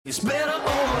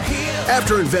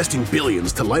After investing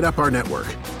billions to light up our network,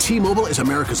 T-Mobile is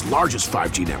America's largest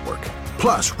 5G network.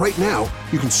 Plus, right now,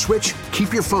 you can switch,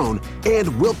 keep your phone,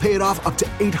 and we'll pay it off up to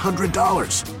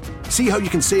 $800. See how you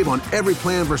can save on every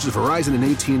plan versus Verizon and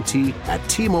AT&T at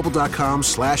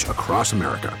T-Mobile.com/across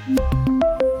America.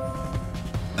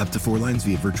 Up to 4 lines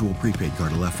via virtual prepaid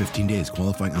card. Allow 15 days.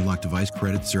 Qualifying unlocked device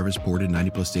credit service ported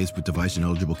 90-plus days with device and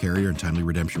eligible carrier and timely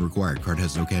redemption required. Card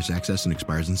has no cash access and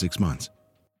expires in 6 months.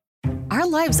 Our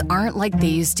lives aren't like they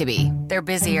used to be. They're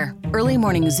busier. Early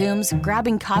morning Zooms,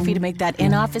 grabbing coffee to make that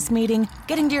in-office meeting,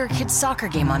 getting to your kid's soccer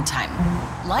game on time.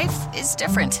 Life is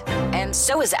different, and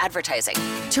so is advertising.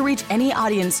 To reach any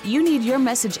audience, you need your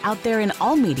message out there in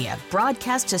all media,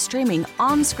 broadcast to streaming,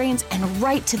 on screens, and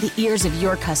right to the ears of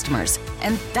your customers.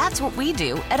 And that's what we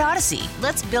do at Odyssey.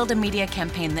 Let's build a media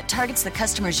campaign that targets the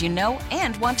customers you know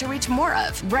and want to reach more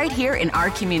of, right here in our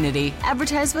community.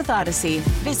 Advertise with Odyssey.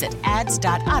 Visit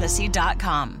ads.odyssey.com.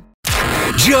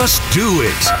 Just do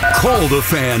it. Call the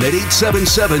Fan at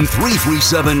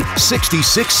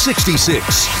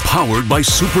 877-337-6666. Powered by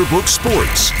Superbook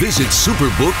Sports. Visit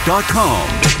superbook.com.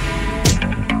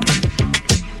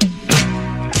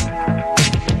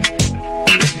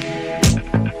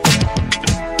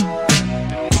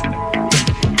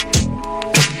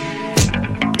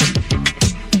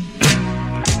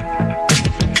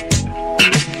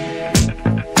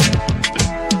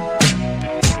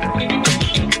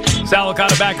 Sal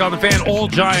Licata back on the Fan. All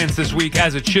Giants this week,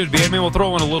 as it should be. I mean, we'll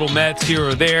throw in a little Mets here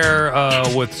or there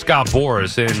with Scott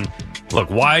Boras. And look,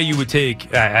 why you would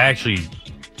take... I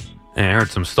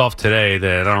heard some stuff today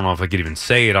that I don't know if I could even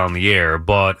say it on the air,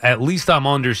 but at least I'm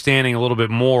understanding a little bit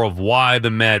more of why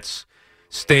the Mets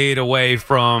stayed away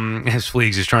from... As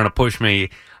Fleegs is trying to push me.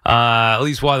 At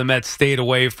least why the Mets stayed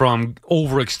away from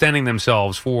overextending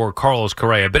themselves for Carlos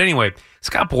Correa. But anyway,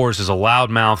 Scott Boras is a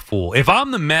loudmouth fool. If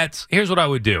I'm the Mets, here's what I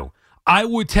would do. I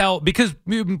would tell, because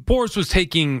Boras was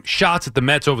taking shots at the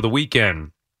Mets over the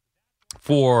weekend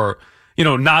for,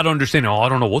 not understanding, I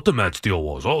don't know what the Mets deal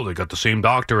was. Oh, they got the same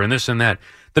doctor and this and that.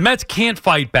 The Mets can't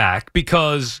fight back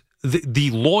because the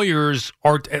lawyers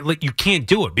are, like, you can't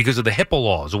do it because of the HIPAA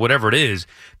laws or whatever it is.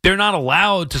 They're not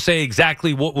allowed to say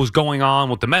exactly what was going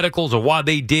on with the medicals or why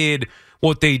they did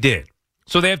what they did.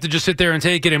 So they have to just sit there and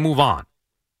take it and move on.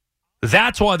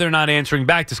 That's why they're not answering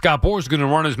back to Scott Boras, going to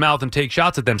run his mouth and take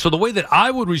shots at them. So the way that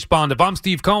I would respond if I'm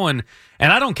Steve Cohen,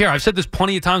 and I don't care, I've said this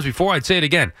plenty of times before, I'd say it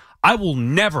again, I will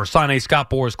never sign a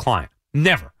Scott Boras client.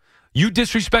 Never. You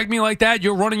disrespect me like that,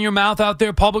 you're running your mouth out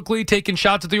there publicly, taking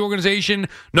shots at the organization,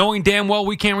 knowing damn well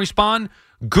we can't respond,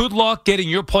 good luck getting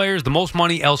your players the most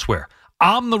money elsewhere.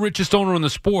 I'm the richest owner in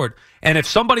the sport, and if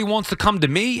somebody wants to come to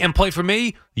me and play for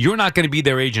me, you're not going to be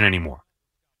their agent anymore.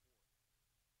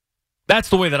 That's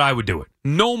the way that I would do it.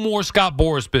 No more Scott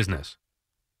Boras business.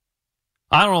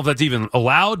 I don't know if that's even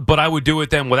allowed, but I would do it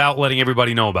then without letting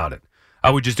everybody know about it.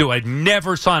 I would just do it. I'd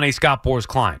never sign a Scott Boras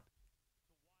client.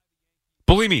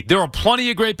 Believe me, there are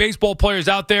plenty of great baseball players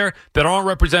out there that aren't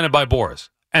represented by Boras,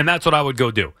 and that's what I would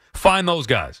go do. Find those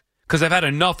guys, because I've had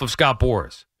enough of Scott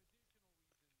Boras.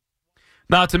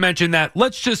 Not to mention that,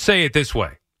 let's just say it this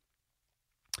way.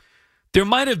 There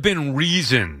might have been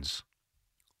reasons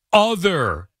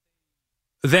other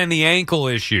than the ankle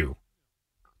issue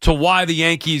to why the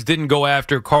Yankees didn't go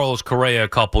after Carlos Correa a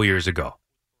couple years ago.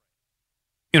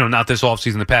 Not this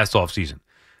offseason, the past offseason.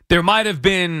 There might have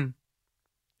been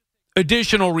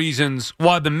additional reasons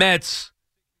why the Mets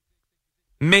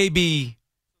maybe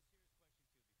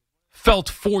felt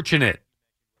fortunate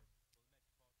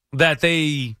that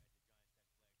they,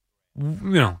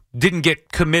 didn't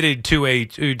get committed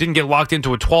didn't get locked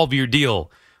into a 12-year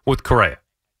deal with Correa.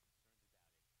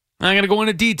 I'm not going to go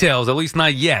into details, at least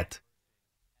not yet.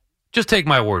 Just take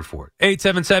my word for it.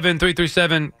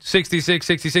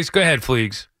 877-337-6666. Go ahead,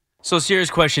 Fleegs. So, serious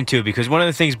question, too, because one of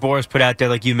the things Boras put out there,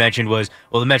 like you mentioned, was,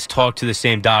 the Mets talked to the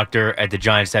same doctor at the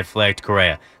Giants that flagged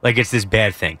Correa. Like, it's this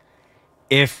bad thing.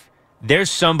 If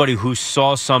there's somebody who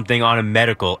saw something on a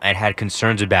medical and had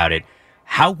concerns about it,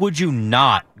 how would you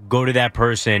not go to that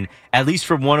person, at least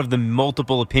for one of the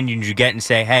multiple opinions you get, and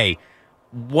say, hey,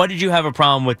 what did you have a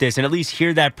problem with this? And at least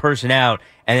hear that person out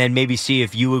and then maybe see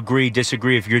if you agree,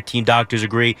 disagree, if your team doctors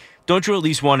agree. Don't you at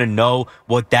least want to know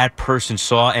what that person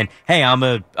saw? And, hey, I'm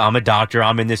a doctor.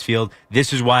 I'm in this field.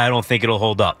 This is why I don't think it'll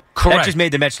hold up. Correct. That just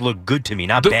made the Mets look good to me,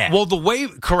 not bad. Well, the way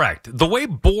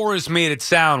Boras made it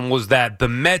sound was that the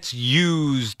Mets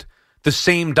used the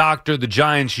same doctor the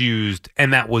Giants used,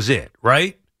 and that was it,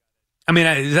 right? I mean,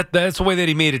 that's the way that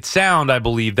he made it sound, I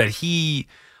believe, that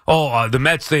the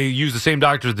Mets, they use the same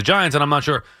doctor as the Giants, and I'm not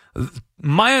sure.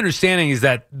 My understanding is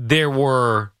that there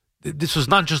were this was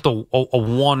not just a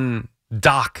one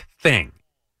doc thing.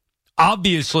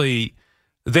 Obviously,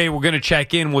 they were going to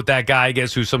check in with that guy, I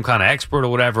guess, who's some kind of expert or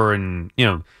whatever, and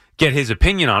get his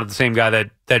opinion on it. The same guy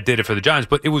that did it for the Giants,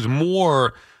 but it was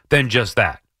more than just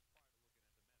that,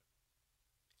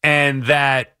 and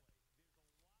that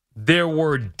there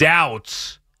were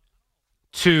doubts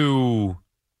to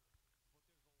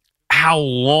how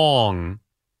long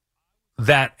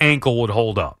that ankle would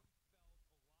hold up.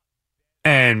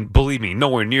 And believe me,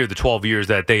 nowhere near the 12 years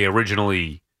that they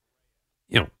originally,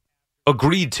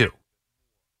 agreed to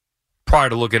prior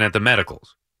to looking at the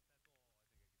medicals.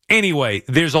 Anyway,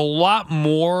 there's a lot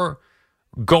more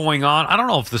going on. I don't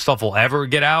know if the stuff will ever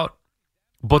get out,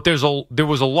 but there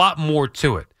was a lot more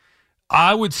to it.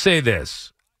 I would say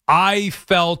this. I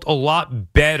felt a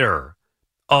lot better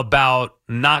about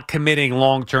not committing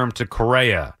long-term to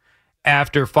Correa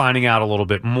after finding out a little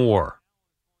bit more.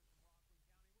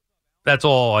 That's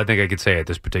all I think I could say at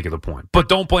this particular point. But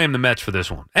don't blame the Mets for this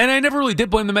one. And I never really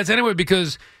did blame the Mets anyway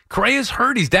because Correa's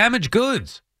hurt. He's damaged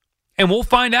goods. And we'll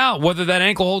find out whether that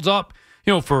ankle holds up,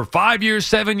 for 5 years,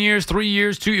 7 years, 3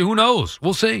 years, 2 years. Who knows?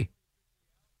 We'll see.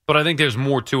 But I think there's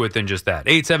more to it than just that.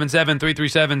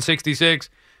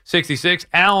 877-337-6666.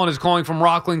 Alan is calling from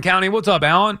Rockland County. What's up,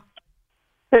 Alan?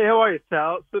 Hey, how are you,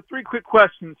 Sal? So 3 quick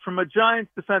questions. From a Giants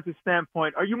defensive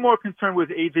standpoint, are you more concerned with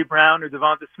A.J. Brown or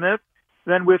Devonta Smith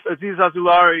than with Azeez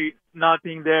Ojulari not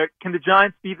being there? Can the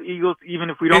Giants beat the Eagles even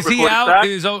if we don't record a sack?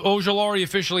 Is he out? Is Ojulari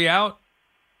officially out?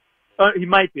 He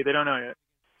might be. They don't know yet.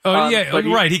 Oh, yeah,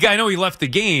 right. I know he left the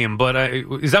game, but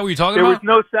is that what you're talking about? There was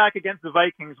no sack against the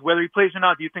Vikings. Whether he plays or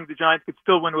not, do you think the Giants could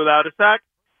still win without a sack?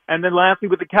 And then lastly,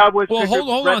 with the Cowboys... Well,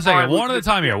 hold on a second. One at a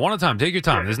time here. One at a time. Take your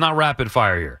time. Yeah. There's not rapid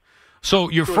fire here. So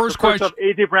your first question... Off,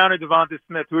 A.J. Brown or Devonta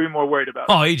Smith, who are you more worried about?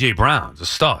 Oh, A.J. Brown's a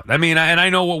stud. I mean, and I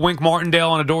know what Wink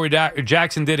Martindale and Adoree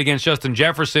Jackson did against Justin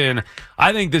Jefferson.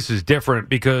 I think this is different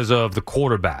because of the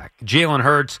quarterback, Jalen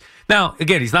Hurts. Now,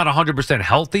 again, he's not 100%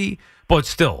 healthy, but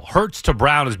still, Hurts to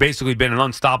Brown has basically been an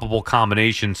unstoppable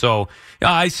combination. So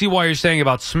I see why you're saying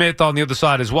about Smith on the other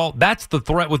side as well. That's the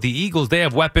threat with the Eagles. They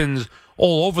have weapons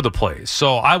all over the place.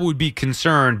 So I would be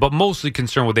concerned, but mostly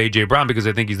concerned with A.J. Brown because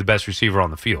I think he's the best receiver on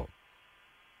the field.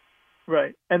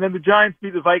 Right. And then the Giants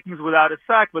beat the Vikings without a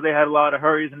sack, but they had a lot of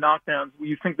hurries and knockdowns.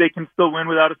 You think they can still win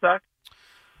without a sack?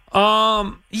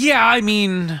 Yeah, I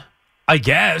mean, I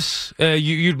guess.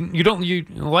 You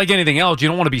like anything else, you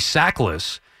don't want to be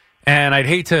sackless. And I'd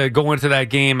hate to go into that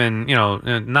game and,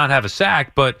 not have a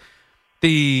sack, but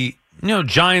the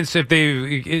Giants, if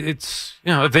they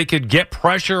could get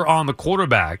pressure on the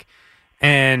quarterback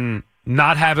and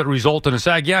not have it result in a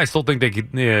sack, yeah, I still think they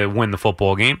could win the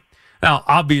football game. Now,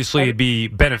 obviously, it'd be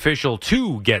beneficial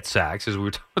to get sacks, as we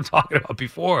were talking about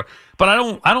before. But I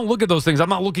don't look at those things. I'm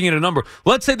not looking at a number.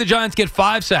 Let's say the Giants get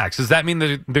 5 sacks. Does that mean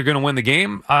that they're going to win the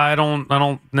game? I don't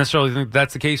necessarily think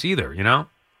that's the case either.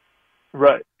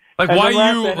 Right. Like,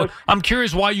 and I'm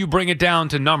curious why you bring it down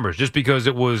to numbers. Just because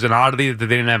it was an oddity that they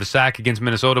didn't have a sack against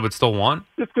Minnesota, but still won.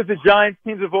 Just because the Giants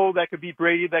teams of old that could beat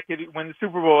Brady, that could win the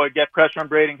Super Bowl, get pressure on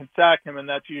Brady and can sack him, and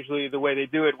that's usually the way they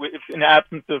do it in the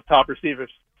absence of top receivers.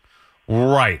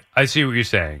 Right. I see what you're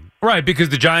saying. Right, because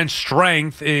the Giants'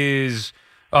 strength is,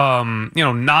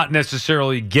 not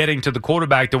necessarily getting to the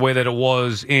quarterback the way that it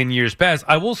was in years past.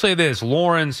 I will say this,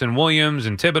 Lawrence and Williams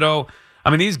and Thibodeau, I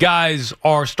mean, these guys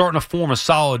are starting to form a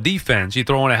solid defense. You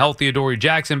throw in a healthy Adoree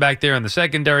Jackson back there in the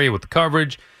secondary with the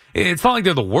coverage. It's not like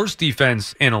they're the worst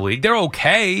defense in a league. They're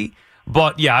okay,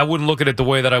 but, yeah, I wouldn't look at it the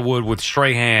way that I would with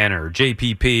Strahan or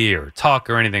JPP or Tuck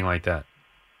or anything like that.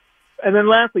 And then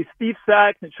lastly, Steve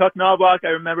Sachs and Chuck Knobloch. I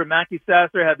remember Mackey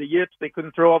Sasser had the yips. They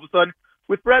couldn't throw all of a sudden.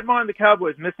 With Brett Maher and the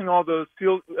Cowboys missing all those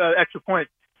extra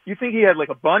points, you think he had like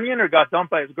a bunion or got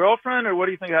dumped by his girlfriend, or what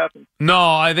do you think happened? No,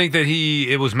 I think that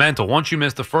it was mental. Once you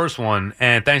missed the first one,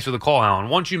 and thanks for the call, Alan.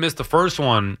 Once you missed the first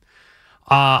one,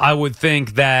 I would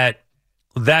think that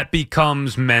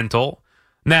becomes mental.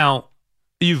 Now,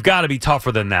 you've got to be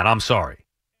tougher than that. I'm sorry.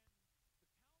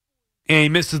 And he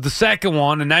misses the second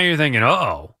one, and now you're thinking,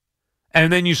 uh-oh.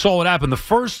 And then you saw what happened. The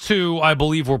first 2, I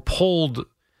believe, were pulled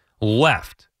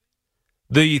left.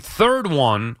 The third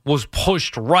one was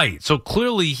pushed right. So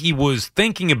clearly he was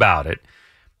thinking about it.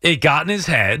 It got in his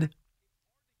head,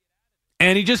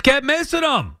 and he just kept missing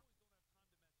them.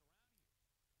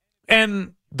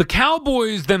 And the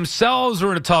Cowboys themselves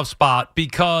are in a tough spot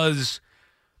because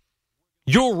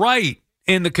you're right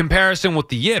in the comparison with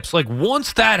the yips. Like,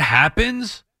 once that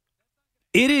happens,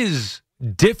 it is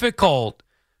difficult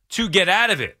to get out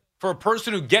of it. For a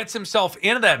person who gets himself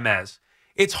into that mess,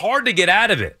 it's hard to get out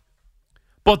of it.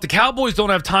 But the Cowboys don't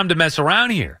have time to mess around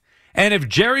here. And if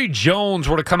Jerry Jones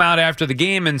were to come out after the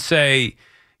game and say,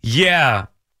 yeah,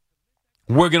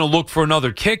 we're going to look for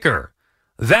another kicker,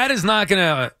 that is not going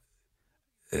to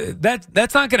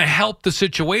that's not going to help the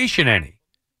situation any.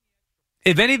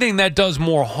 If anything, that does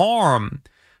more harm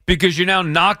because you're now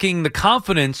knocking the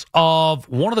confidence of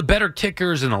one of the better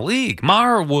kickers in the league.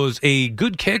 Maher was a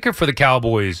good kicker for the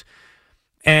Cowboys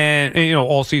and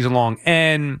all season long.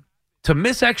 And to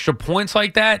miss extra points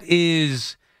like that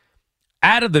is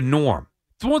out of the norm.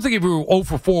 It's one thing if you were 0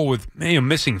 for 4 with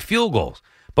missing field goals,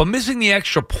 but missing the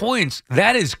extra points,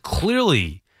 that is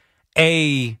clearly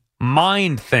a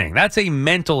mind thing. That's a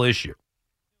mental issue.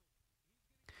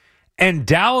 And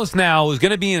Dallas now is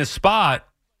going to be in a spot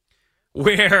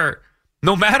where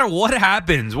no matter what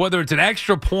happens, whether it's an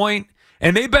extra point,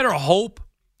 and they better hope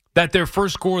that their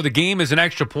first score of the game is an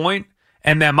extra point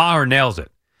and that Maher nails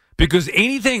it. Because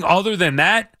anything other than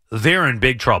that, they're in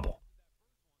big trouble.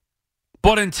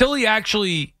 But until he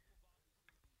actually,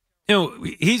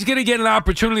 he's going to get an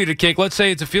opportunity to kick, let's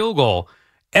say it's a field goal,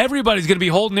 everybody's going to be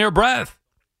holding their breath.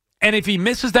 And if he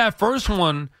misses that first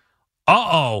one,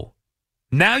 now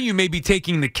you may be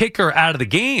taking the kicker out of the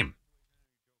game.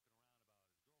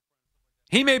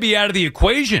 He may be out of the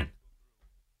equation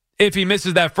if he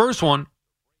misses that first one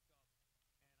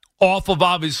off of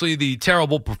obviously the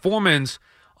terrible performance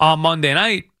on Monday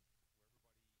night.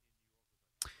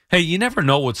 Hey, you never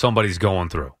know what somebody's going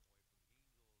through.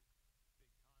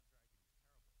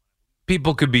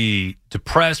 People could be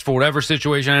depressed for whatever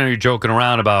situation. I know you're joking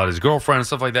around about his girlfriend and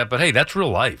stuff like that, but hey, that's real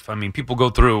life. I mean, people go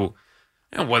through,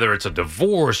 whether it's a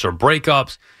divorce or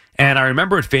breakups. And I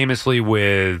remember it famously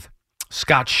with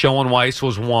Scott Schoenweiss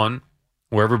was one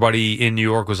where everybody in New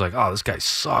York was like, oh, this guy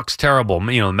sucks, terrible.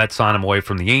 The Mets signed him away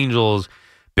from the Angels,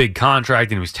 big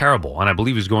contract, and he was terrible. And I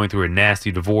believe he was going through a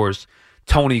nasty divorce.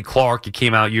 Tony Clark, he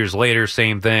came out years later,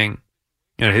 same thing.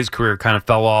 His career kind of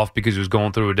fell off because he was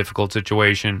going through a difficult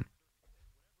situation.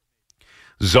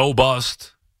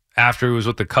 Zobust, after he was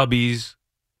with the Cubbies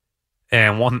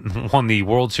and won the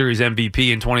World Series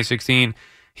MVP in 2016,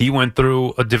 he went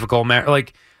through a difficult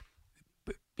marriage.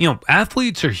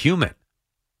 Athletes are human.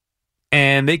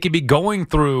 And they could be going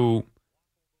through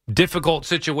difficult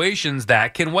situations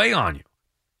that can weigh on you.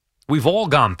 We've all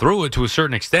gone through it to a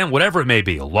certain extent, whatever it may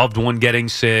be. A loved one getting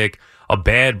sick, a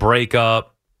bad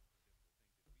breakup,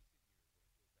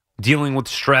 dealing with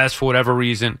stress for whatever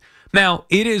reason. Now,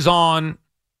 it is on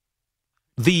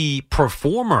the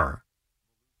performer,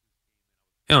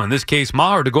 in this case,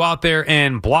 Maher, to go out there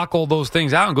and block all those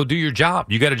things out and go do your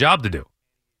job. You got a job to do.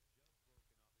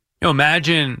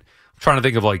 Imagine, I'm trying to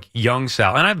think of like young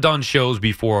Sal, and I've done shows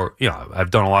before,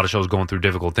 I've done a lot of shows going through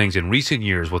difficult things in recent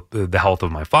years with the health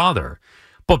of my father.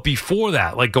 But before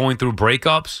that, like going through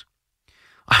breakups,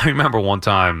 I remember one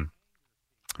time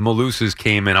Malusis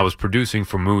came in, I was producing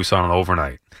for Moose on an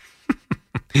overnight.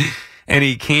 And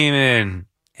he came in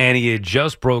and he had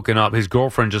just broken up. His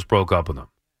girlfriend just broke up with him.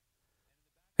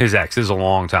 His ex. This is a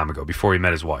long time ago, before he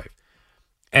met his wife.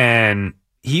 And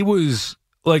he was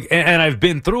like, and I've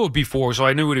been through it before, so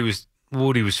I knew what he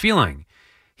was feeling.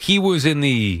 He was in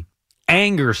the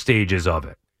anger stages of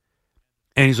it.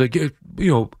 And he's like,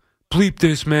 bleep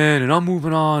this, man, and I'm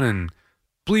moving on, and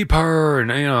bleep her,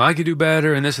 and, I could do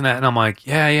better, and this and that. And I'm like,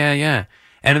 yeah.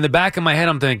 And in the back of my head,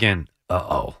 I'm thinking,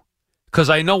 uh-oh. Because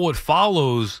I know what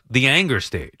follows the anger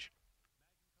stage.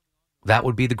 That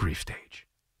would be the grief stage.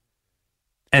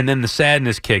 And then the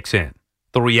sadness kicks in.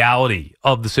 The reality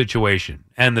of the situation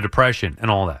and the depression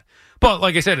and all that. But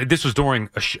like I said, this was during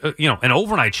an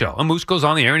overnight show. And Moose goes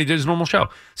on the air and he did his normal show.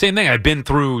 Same thing. I've been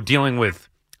through dealing with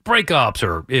breakups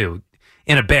or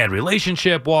in a bad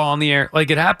relationship while on the air.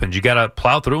 Like, it happens. You got to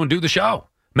plow through and do the show.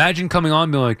 Imagine coming on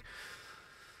and being like,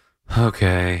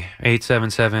 okay,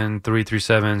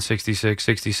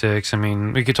 877-337-6666. I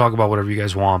mean, we could talk about whatever you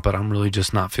guys want, but I'm really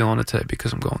just not feeling it today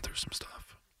because I'm going through some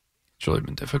stuff. It's really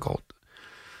been difficult.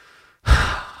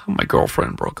 My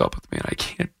girlfriend broke up with me, and I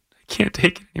can't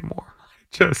take it anymore.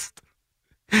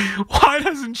 Why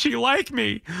doesn't she like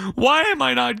me? Why am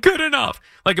I not good enough?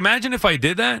 Like, imagine if I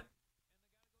did that.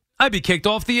 I'd be kicked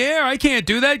off the air. I can't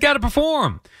do that. Got to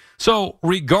perform. So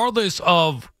regardless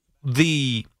of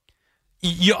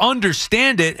you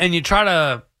understand it and you try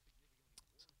to,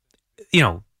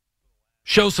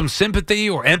 show some sympathy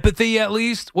or empathy at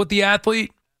least with the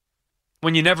athlete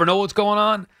when you never know what's going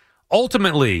on.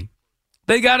 Ultimately,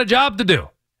 they got a job to do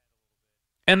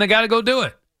and they got to go do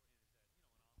it.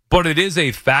 But it is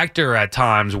a factor at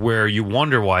times where you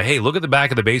wonder why, hey, look at the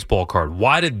back of the baseball card.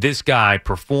 Why did this guy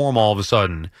perform all of a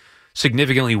sudden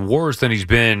significantly worse than he's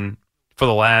been for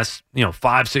the last,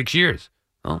 5-6 years?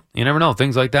 Well, you never know.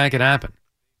 Things like that can happen.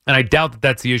 And I doubt that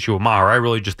that's the issue with Maher. I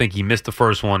really just think he missed the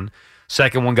first one.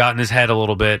 Second one got in his head a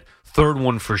little bit. Third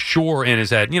one for sure in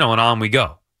his head. And on we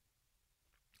go.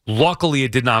 Luckily,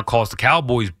 it did not cost the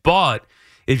Cowboys. But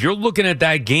if you're looking at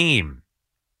that game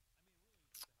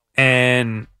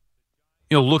and,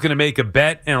 looking to make a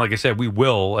bet, and like I said, we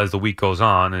will as the week goes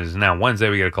on. It is now Wednesday.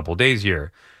 We got a couple of days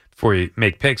here before you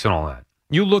make picks and all that.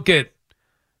 You look at,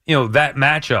 that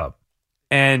matchup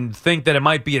and think that it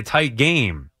might be a tight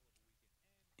game.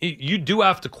 You do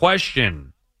have to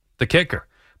question the kicker.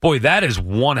 Boy, that is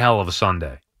one hell of a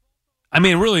Sunday. I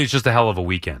mean, really, it's just a hell of a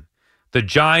weekend. The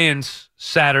Giants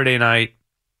Saturday night,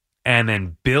 and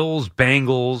then Bills,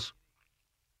 Bengals,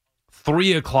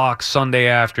 3 o'clock Sunday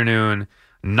afternoon,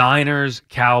 Niners,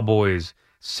 Cowboys,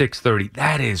 6:30.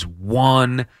 That is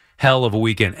one hell of a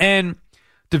weekend. And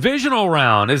divisional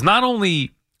round is not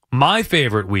only my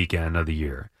favorite weekend of the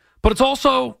year, but it's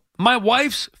also my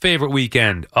wife's favorite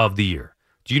weekend of the year.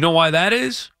 Do you know why that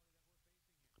is?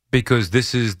 Because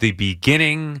this is the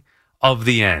beginning of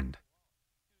the end.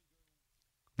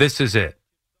 This is it.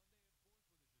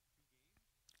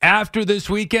 After this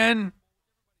weekend,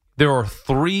 there are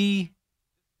 3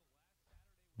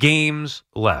 games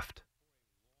left.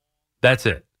 That's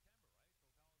it.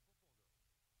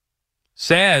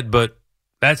 Sad, but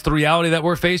that's the reality that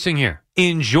we're facing here.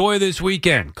 Enjoy this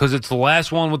weekend because it's the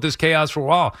last one with this chaos for a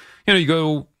while. You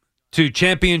go to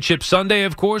Championship Sunday,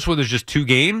 of course, where there's just 2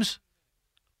 games,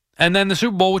 and then the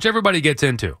Super Bowl, which everybody gets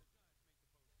into.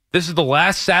 This is the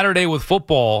last Saturday with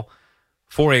football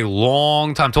for a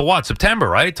long time. Till what? September,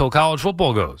 right? Till college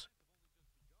football goes.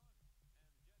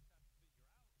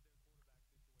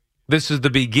 This is the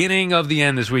beginning of the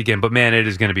end this weekend, but man, it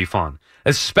is going to be fun,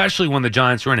 especially when the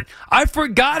Giants are in it. I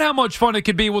forgot how much fun it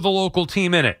could be with a local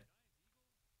team in it.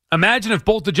 Imagine if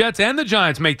both the Jets and the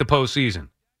Giants make the postseason,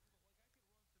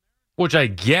 which I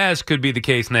guess could be the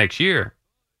case next year.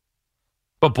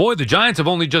 But boy, the Giants have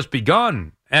only just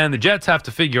begun, and the Jets have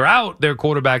to figure out their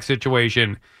quarterback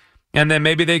situation, and then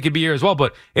maybe they could be here as well.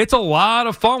 But it's a lot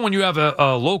of fun when you have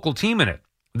a local team in it.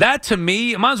 That, to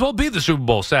me, it might as well be the Super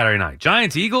Bowl Saturday night.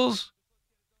 Giants, Eagles.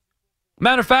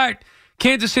 Matter of fact,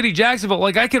 Kansas City, Jacksonville,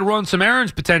 I could run some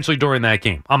errands potentially during that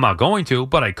game. I'm not going to,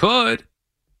 but I could.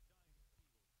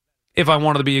 If I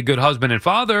wanted to be a good husband and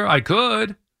father, I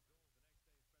could.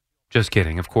 Just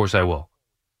kidding. Of course I will.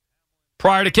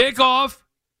 Prior to kickoff,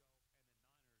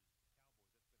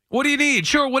 what do you need?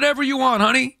 Sure, whatever you want,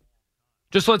 honey.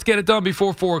 Just let's get it done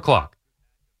before 4 o'clock.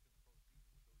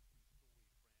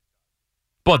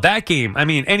 But that game,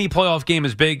 any playoff game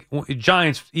is big.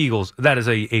 Giants, Eagles, that is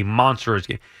a monstrous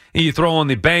game. And you throw in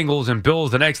the Bengals and Bills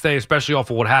the next day, especially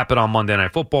off of what happened on Monday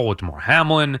Night Football with Damar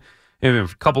Hamlin a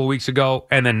couple of weeks ago.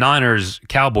 And then Niners,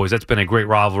 Cowboys, that's been a great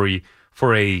rivalry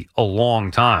for a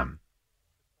long time.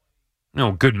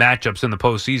 Good matchups in the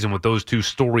postseason with those two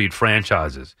storied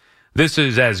franchises. This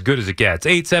is as good as it gets.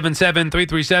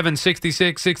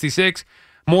 877-337-6666.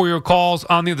 More your calls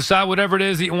on the other side, whatever it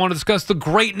is that you want to discuss. The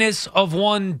greatness of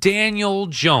one Daniel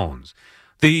Jones.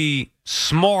 The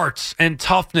smarts and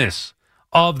toughness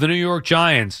of the New York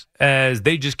Giants as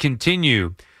they just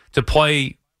continue to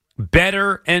play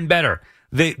better and better.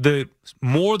 The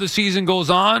more the season goes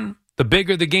on, the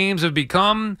bigger the games have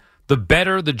become, the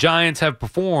better the Giants have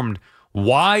performed.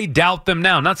 Why doubt them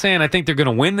now? I'm not saying I think they're going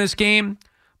to win this game,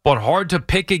 but hard to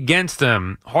pick against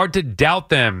them, hard to doubt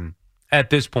them at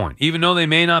this point, even though they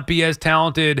may not be as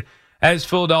talented as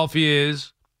Philadelphia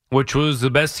is, which was the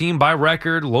best team by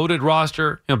record, loaded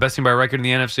roster, best team by record in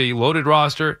the NFC, loaded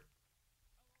roster.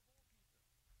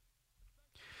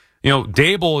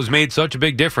 Dable has made such a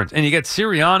big difference. And you get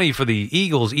Sirianni for the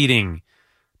Eagles eating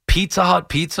Pizza Hut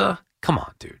pizza? Come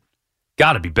on, dude.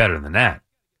 Got to be better than that.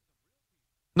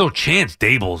 No chance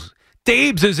Dabes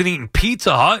isn't eating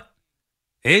Pizza Hut.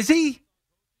 Is he?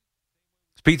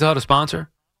 Is Pizza Hut a sponsor?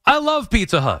 I love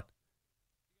Pizza Hut.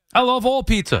 I love all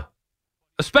pizza,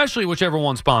 especially whichever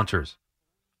one sponsors.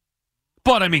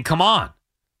 But, come on.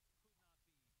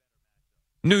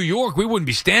 New York, we wouldn't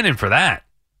be standing for that.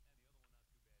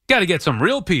 Got to get some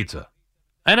real pizza.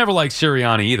 I never liked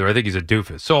Sirianni either. I think he's a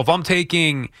doofus. So if I'm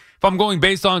going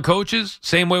based on coaches,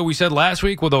 same way we said last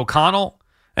week with O'Connell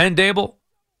and Dable,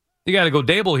 you got to go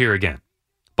Dable here again.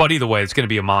 But either way, it's going to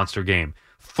be a monster game.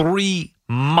 3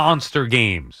 monster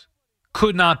games.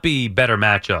 Could not be better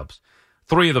matchups.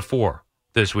 3 of the 4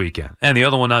 this weekend. And the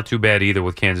other one not too bad either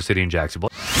with Kansas City and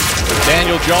Jacksonville.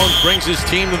 Daniel Jones brings his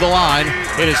team to the line.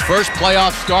 In his first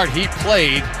playoff start, he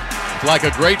played like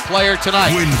a great player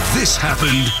tonight. When this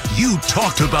happened, you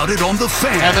talked about it on The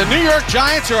Fan. And the New York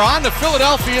Giants are on to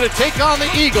Philadelphia to take on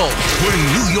the Eagles. When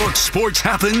New York sports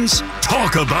happens,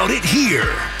 talk about it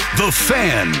here. The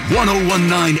Fan,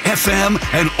 101.9 FM,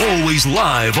 and always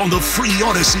live on the free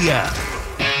Odyssey app.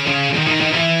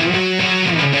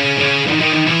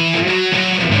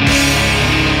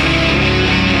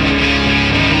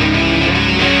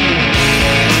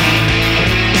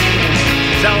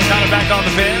 Sal Licata back on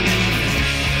the Fan.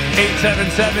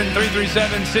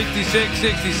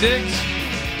 877-337-6666.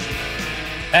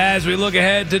 As we look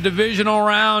ahead to divisional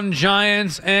round,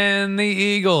 Giants and the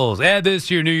Eagles. Add this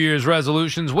to your New Year's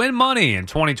resolutions. Win money in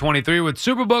 2023 with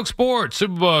Superbook Sports.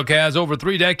 Superbook has over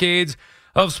 3 decades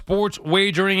of sports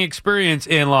wagering experience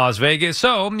in Las Vegas,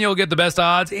 so you'll get the best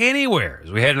odds anywhere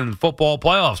as we head into the football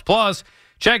playoffs. Plus,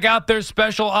 check out their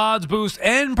special odds boost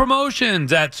and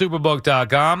promotions at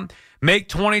Superbook.com. Make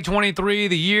 2023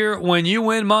 the year when you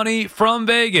win money from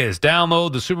Vegas.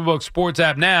 Download the Superbook Sports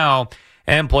app now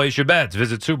and place your bets.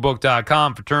 Visit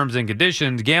Superbook.com for terms and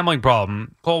conditions. Gambling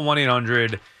problem? Call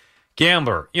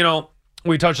 1-800-GAMBLER. You know,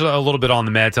 we touched a little bit on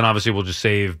the Mets, and obviously we'll just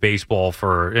save baseball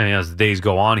for as the days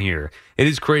go on here. It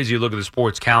is crazy. You look at the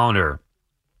sports calendar.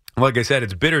 Like I said,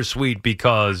 it's bittersweet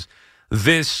because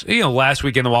this, last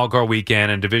weekend, the wild card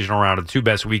weekend and divisional round are the 2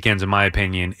 best weekends, in my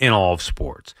opinion, in all of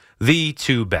sports. The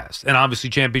 2 best. And obviously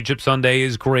Championship Sunday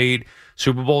is great.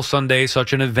 Super Bowl Sunday is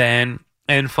such an event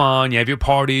and fun. You have your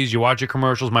parties. You watch your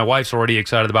commercials. My wife's already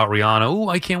excited about Rihanna. Ooh,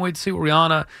 I can't wait to see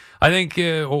Rihanna. I think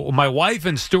my wife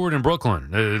and Stuart in Brooklyn,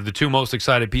 the 2 most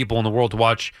excited people in the world to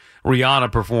watch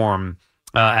Rihanna perform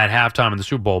at halftime in the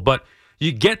Super Bowl. But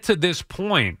you get to this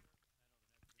point,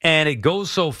 and it goes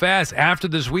so fast. After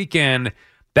this weekend,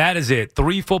 that is it.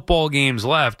 3 football games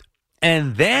left.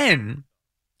 And then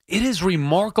it is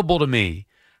remarkable to me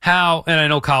how, and I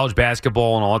know college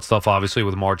basketball and all that stuff, obviously,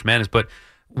 with March Madness, but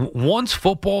once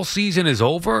football season is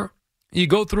over, you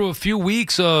go through a few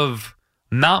weeks of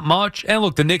not much. And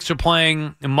look, the Knicks are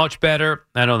playing much better.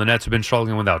 I know the Nets have been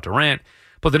struggling without Durant,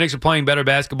 but the Knicks are playing better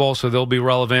basketball, so they'll be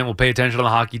relevant. We'll pay attention to the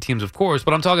hockey teams, of course,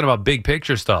 but I'm talking about big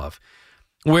picture stuff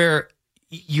where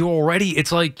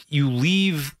it's like you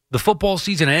leave, the football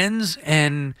season ends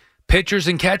and pitchers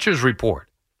and catchers report.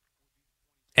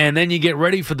 And then you get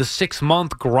ready for the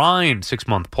 6-month grind,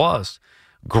 6-month plus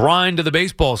grind of the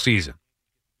baseball season.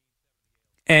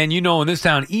 And in this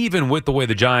town, even with the way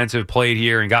the Giants have played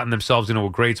here and gotten themselves into a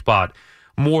great spot,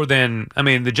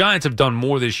 the Giants have done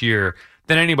more this year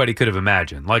than anybody could have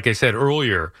imagined. Like I said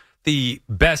earlier, the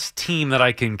best team that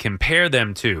I can compare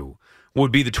them to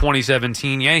would be the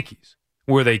 2017 Yankees,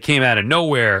 where they came out of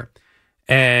nowhere.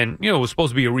 And, it was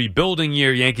supposed to be a rebuilding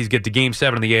year. Yankees get to Game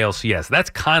 7 of the ALCS. That's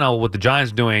kind of what the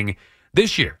Giants are doing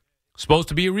this year. Supposed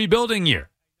to be a rebuilding year.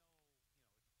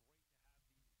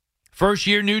 First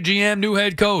year, new GM, new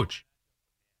head coach.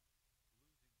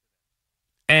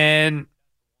 And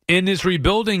in this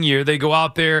rebuilding year, they go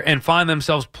out there and find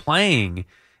themselves playing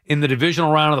in the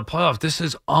divisional round of the playoffs. This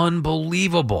is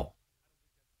unbelievable.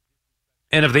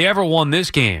 And if they ever won this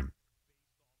game,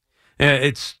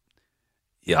 I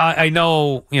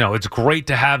know, it's great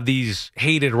to have these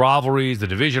hated rivalries, the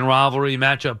division rivalry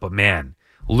matchup, but man,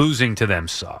 losing to them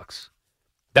sucks.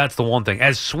 That's the one thing.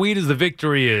 As sweet as the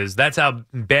victory is, that's how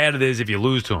bad it is if you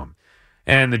lose to them.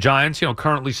 And the Giants,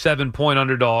 currently 7-point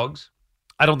underdogs.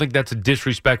 I don't think that's a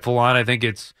disrespectful line. I think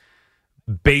it's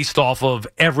based off of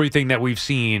everything that we've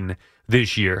seen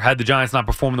this year. Had the Giants not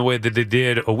performed the way that they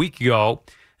did a week ago,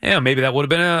 maybe that would have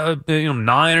been a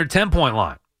 9 or 10-point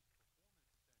line.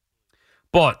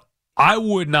 But I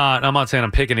would not, I'm not saying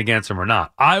I'm picking against them or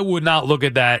not, I would not look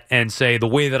at that and say the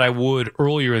way that I would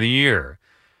earlier in the year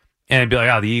and be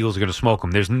like, the Eagles are going to smoke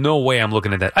them. There's no way I'm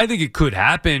looking at that. I think it could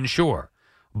happen, sure.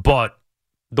 But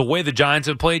the way the Giants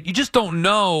have played, you just don't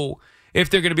know if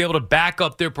they're going to be able to back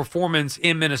up their performance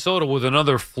in Minnesota with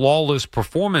another flawless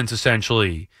performance,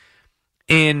 essentially,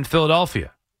 in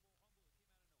Philadelphia.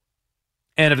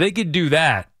 And if they could do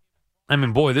that,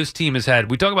 this team has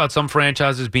had, we talk about some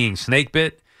franchises being snake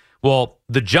bit. Well,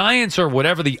 the Giants are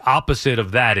whatever the opposite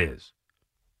of that is.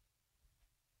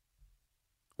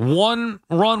 One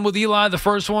run with Eli, the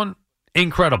first one,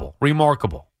 incredible,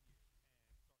 remarkable.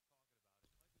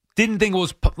 Didn't think it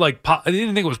was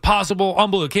possible,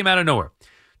 unbelievable, came out of nowhere.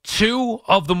 2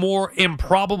 of the more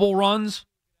improbable runs,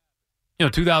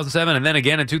 2007 and then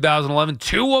again in 2011,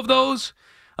 2 of those.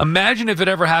 Imagine if it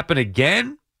ever happened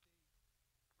again.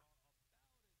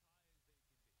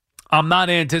 I'm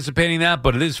not anticipating that,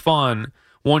 but it is fun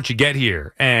once you get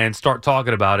here and start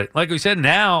talking about it. Like we said,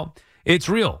 now it's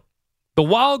real. The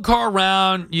wild card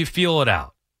round, you feel it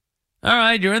out. All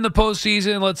right, you're in the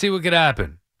postseason. Let's see what could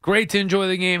happen. Great to enjoy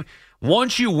the game.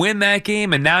 Once you win that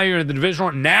game and now you're in the division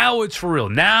round, now it's for real.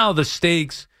 Now the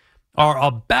stakes are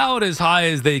about as high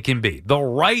as they can be. The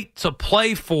right to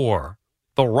play for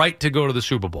the right to go to the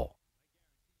Super Bowl.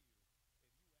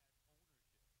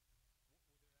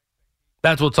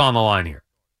 That's what's on the line here.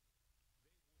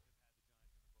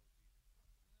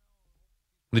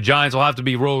 The Giants will have to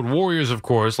be road warriors, of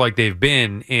course, like they've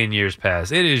been in years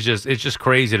past. It's just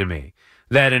crazy to me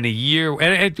that in a year,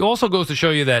 and it also goes to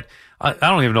show you that I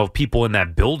don't even know if people in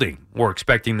that building were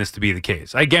expecting this to be the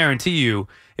case. I guarantee you,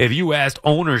 if you asked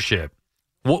ownership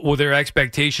what were their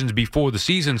expectations before the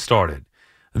season started,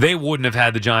 they wouldn't have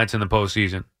had the Giants in the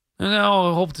postseason. And I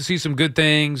hope to see some good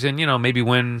things and, maybe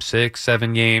win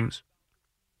 6-7 games.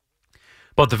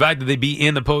 But the fact that they be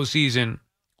in the postseason,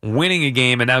 winning a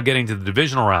game and now getting to the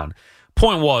divisional round,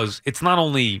 point was, it's not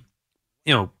only,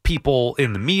 people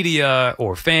in the media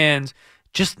or fans,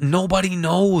 just nobody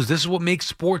knows. This is what makes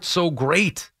sports so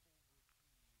great.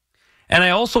 And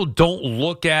I also don't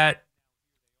look at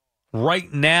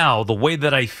right now the way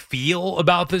that I feel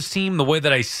about this team, the way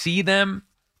that I see them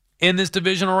in this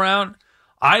divisional round.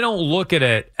 I don't look at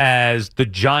it as the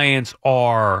Giants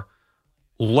are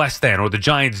less than or the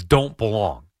Giants don't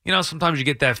belong. Sometimes you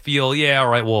get that feel, yeah, all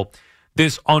right, well,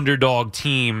 this underdog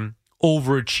team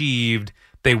overachieved.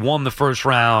 They won the first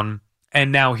round,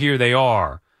 and now here they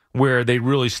are, where they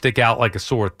really stick out like a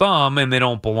sore thumb and they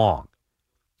don't belong.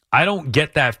 I don't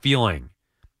get that feeling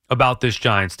about this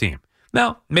Giants team.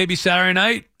 Now, maybe Saturday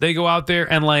night they go out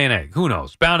there and lay an egg. Who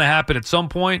knows? Bound to happen at some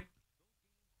point.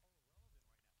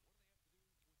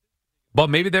 But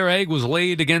maybe their egg was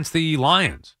laid against the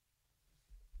Lions.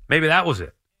 Maybe that was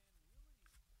it.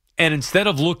 And instead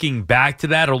of looking back to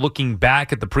that or looking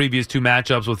back at the previous two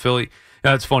matchups with Philly,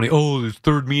 it's funny. Oh, there's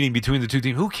third meeting between the two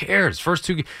teams. Who cares? First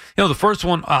two, the first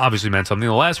one obviously meant something.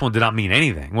 The last one did not mean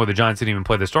anything, where the Giants didn't even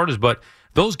play their starters. But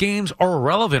those games are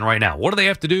irrelevant right now. What do they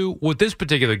have to do with this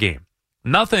particular game?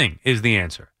 Nothing is the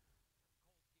answer.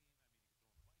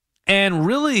 And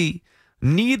really,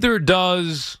 neither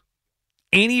does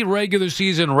any regular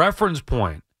season reference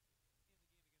point,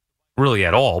 really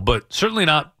at all, but certainly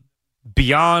not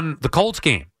beyond the Colts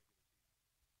game.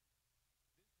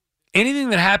 Anything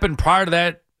that happened prior to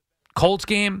that Colts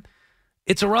game,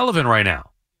 it's irrelevant right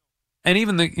now. And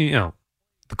even the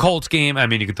Colts game, I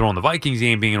mean, you could throw in the Vikings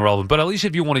game being irrelevant, but at least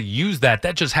if you want to use that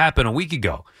just happened a week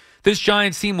ago. This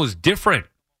Giants team was different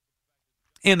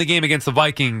in the game against the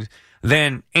Vikings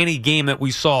than any game that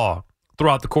we saw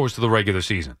throughout the course of the regular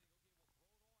season.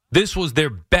 This was their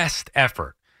best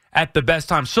effort at the best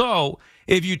time. So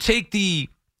if you take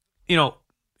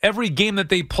every game that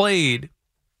they played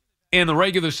in the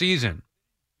regular season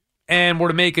and were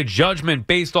to make a judgment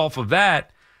based off of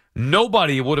that,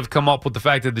 nobody would have come up with the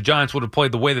fact that the Giants would have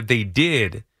played the way that they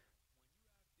did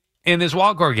in this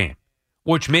wildcard game,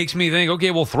 which makes me think,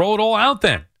 okay, well, throw it all out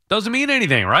then. Doesn't mean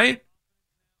anything, right?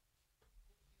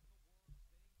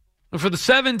 For the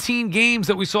 17 games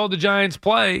that we saw the Giants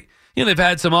play, they've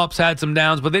had some ups, had some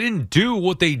downs, but they didn't do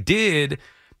what they did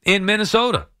in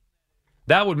Minnesota.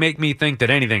 That would make me think that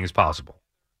anything is possible.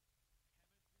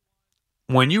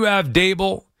 When you have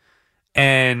Dable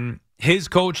and his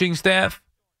coaching staff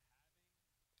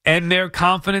and their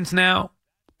confidence now,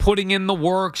 putting in the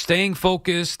work, staying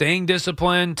focused, staying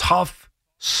disciplined, tough,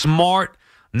 smart,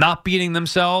 not beating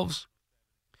themselves,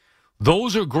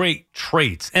 those are great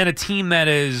traits. And a team that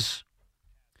has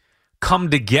come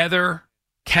together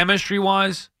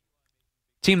chemistry-wise,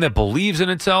 team that believes in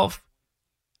itself.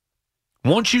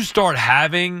 Once you start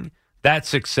having that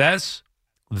success,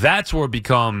 that's where it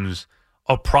becomes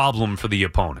a problem for the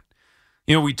opponent.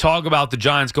 We talk about the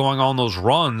Giants going on those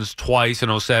runs twice in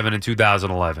 2007 and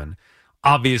 2011.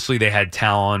 Obviously, they had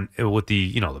talent with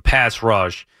the pass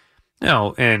rush,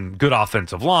 and good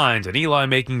offensive lines, and Eli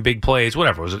making big plays,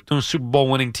 whatever. It was Super Bowl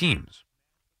winning teams.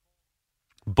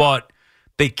 But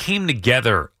they came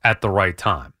together at the right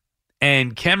time.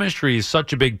 And chemistry is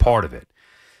such a big part of it.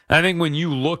 And I think when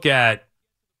you look at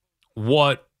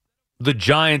what the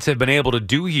Giants have been able to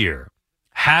do here,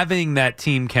 having that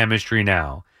team chemistry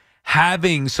now,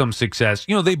 having some success,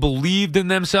 they believed in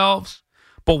themselves.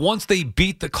 But once they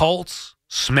beat the Colts,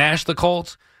 smash the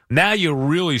Colts, now you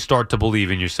really start to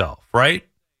believe in yourself, right?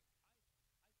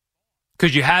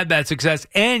 Because you had that success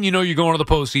and you're going to the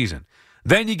postseason.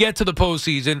 Then you get to the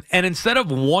postseason, and instead of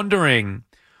wondering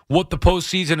what the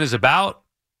postseason is about,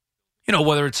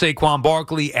 whether it's Saquon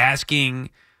Barkley asking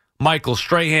Michael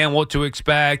Strahan what to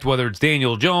expect, whether it's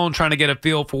Daniel Jones trying to get a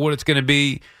feel for what it's going to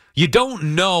be, you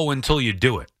don't know until you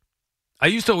do it. I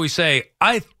used to always say,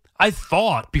 I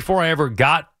thought before I ever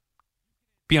got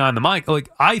behind the mic,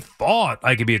 I thought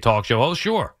I could be a talk show host,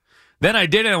 sure. Then I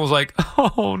did it and I was like,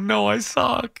 oh, no, I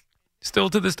suck.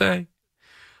 Still to this day.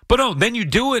 But no, then you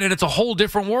do it and it's a whole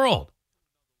different world.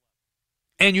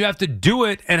 And you have to do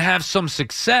it and have some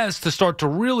success to start to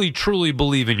really, truly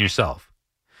believe in yourself.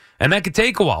 And that could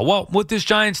take a while. Well, with this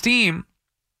Giants team,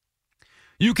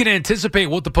 you can anticipate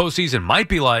what the postseason might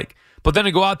be like, but then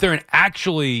to go out there and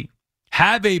actually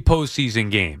have a postseason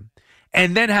game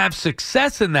and then have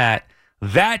success in that,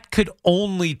 that could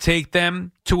only take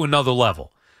them to another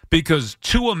level. Because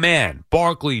to a man,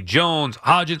 Barkley, Jones,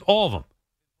 Hodgins, all of them,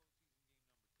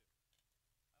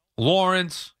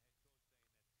 Lawrence,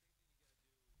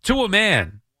 to a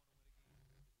man,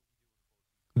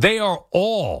 they are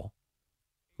all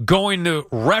going to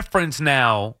reference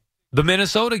now the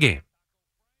Minnesota game.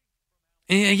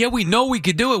 And yeah, we know we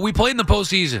could do it. We played in the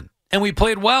postseason, and we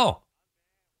played well.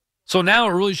 So now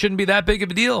it really shouldn't be that big of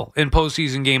a deal in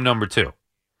postseason game number 2.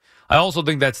 I also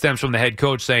think that stems from the head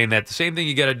coach saying that the same thing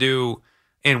you got to do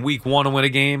in week 1 to win a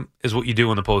game is what you do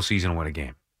in the postseason to win a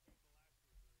game.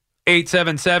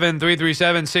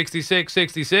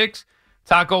 877-337-6666.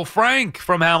 Taco Frank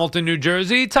from Hamilton, New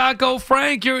Jersey. Taco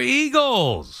Frank, your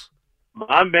Eagles.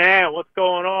 My man, what's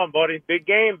going on, buddy? Big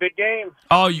game, big game.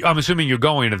 Oh, I'm assuming you're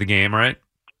going to the game, right?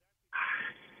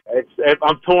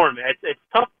 I'm torn, man. It's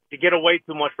tough to get away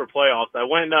too much for playoffs. I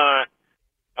went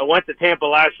to Tampa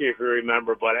last year, if you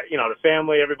remember, but the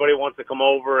family, everybody wants to come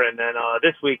over, and then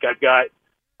this week I've got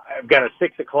a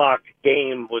 6:00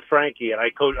 game with Frankie, and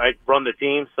I run the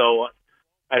team, so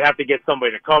I'd have to get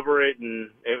somebody to cover it, and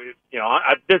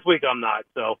this week I'm not.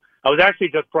 So I was actually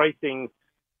just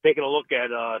taking a look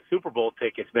at Super Bowl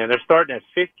tickets, man. They're starting at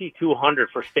 $5,200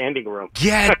 for standing room.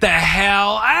 Get the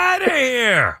hell out of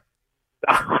here,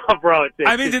 bro!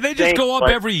 Did they just go up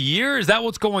every year? Is that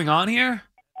what's going on here?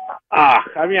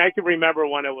 I can remember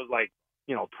when it was like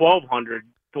 $1,200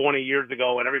 20 years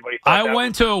ago, and everybody. I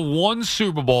went to one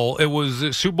Super Bowl. It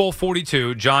was Super Bowl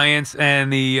 42, Giants and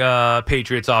the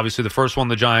Patriots. Obviously, the first one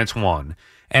the Giants won,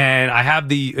 and I have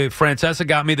Francesa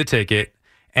got me the ticket,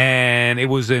 and it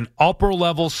was an upper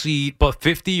level seat, but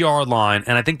 50-yard line,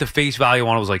 and I think the face value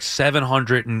on it was like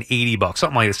 $780,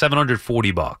 something like that,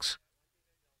 $740.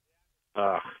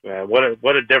 Man,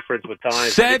 what a difference with time.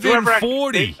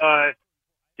 $740.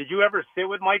 Did you ever sit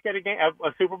with Mike at a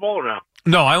Super Bowl or no?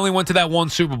 No, I only went to that one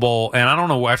Super Bowl, and I don't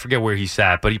know, I forget where he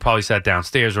sat, but he probably sat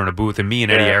downstairs or in a booth, and me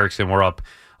and Eddie Erickson were up.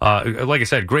 Like I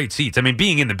said, great seats. I mean,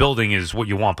 being in the building is what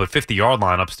you want, but 50-yard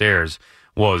line upstairs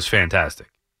was fantastic.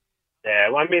 Yeah,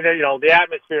 well, I mean, the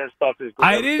atmosphere and stuff is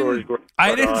great.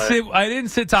 I didn't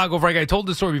sit, Taco Frank. I told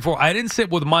the story before. I didn't sit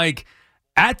with Mike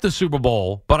at the Super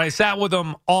Bowl, but I sat with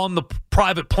him on the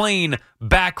private plane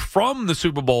back from the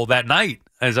Super Bowl that night,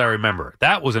 as I remember.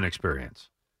 That was an experience.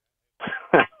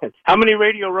 How many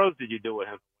radio rows did you do with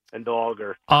him and Dog?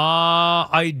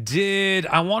 I did,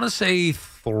 I want to say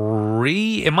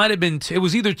 3. It might have been it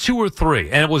was either 2 or 3,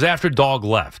 and it was after Dog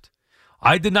left.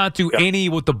 I did not do any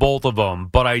with the both of them,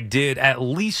 but I did at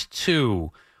least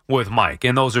 2 with Mike,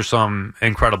 and those are some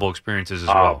incredible experiences as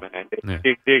well. Man.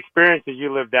 The experiences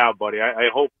you lived out, buddy. I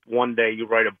hope one day you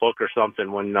write a book or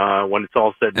something when it's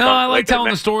all said and done. No, I like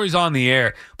telling the stories on the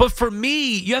air. But for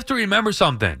me, you have to remember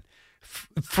something.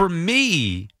 For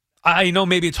me, I know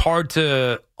maybe it's hard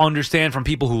to understand from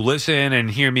people who listen and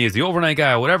hear me as the overnight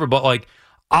guy or whatever, but like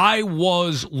I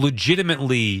was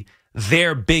legitimately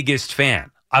their biggest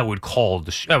fan. I would call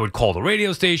the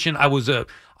radio station. I was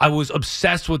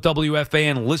obsessed with WFA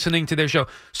and listening to their show.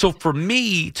 So for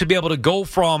me to be able to go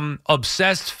from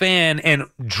obsessed fan and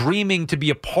dreaming to be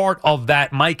a part of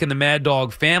that Mike and the Mad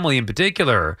Dog family in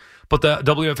particular, but the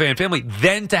WFA family,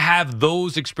 then to have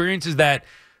those experiences that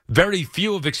very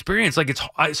few have experienced. Like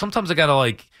sometimes I gotta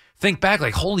like think back,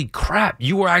 like holy crap,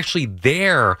 you were actually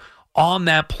there on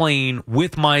that plane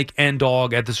with Mike and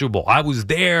Dog at the Super Bowl. I was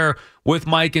there with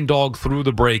Mike and Dog through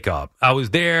the breakup. I was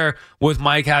there with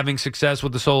Mike having success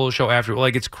with the solo show after.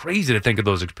 Like, it's crazy to think of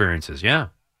those experiences. Yeah.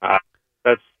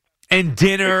 And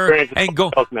dinner and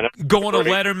going to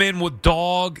Letterman with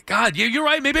Dog. God, you're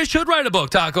right. Maybe I should write a book,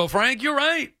 Taco Frank. You're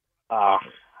right.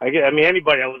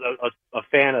 Anybody, I was a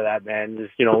fan of that, man.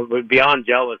 Just, beyond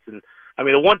jealous. And I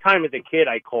mean, the one time as a kid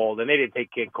I called, and they didn't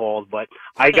take kid calls, but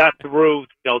I got through,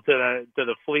 to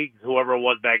the Fleegs, whoever it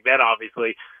was back then,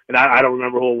 obviously, and I don't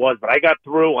remember who it was, but I got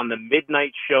through on the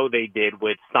midnight show they did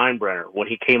with Steinbrenner when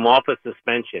he came off of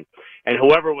suspension, and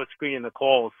whoever was screening the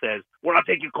call says, "We're not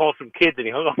taking calls from kids," and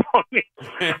he hung up on me.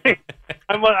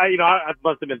 I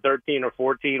must have been 13 or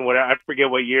 14, whatever. I forget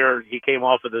what year he came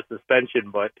off of the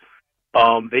suspension, but.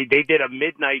 They did a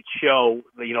midnight show,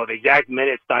 the exact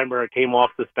minute Steinbrenner came off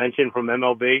suspension from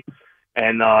MLB.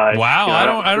 And wow, I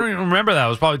don't even remember that. I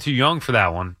was probably too young for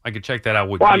that one. I could check that out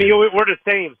with you. I mean, we're the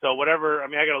same, so whatever. I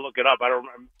mean, I got to look it up. I don't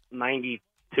remember,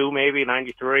 92 maybe,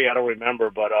 93. I don't remember,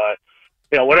 but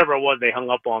whatever it was, they hung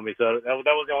up on me. So that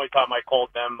was the only time I called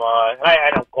them. And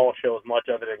I don't call shows much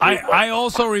other than you, I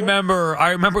also remember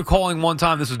calling one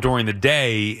time. This was during the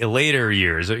day, later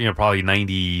years, probably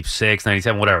 96,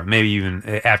 97, whatever, maybe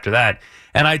even after that.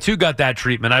 And I too got that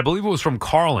treatment. I believe it was from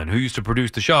Carlin, who used to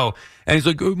produce the show. And he's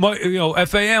like,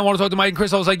 FAN, want to talk to Mike and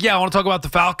Chris? I was like, yeah, I want to talk about the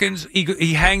Falcons.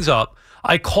 He hangs up.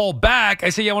 I call back. I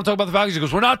say, yeah, I want to talk about the Falcons. He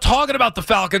goes, we're not talking about the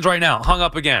Falcons right now. Hung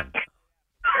up again.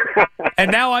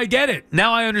 And now I get it.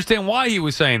 Now I understand why he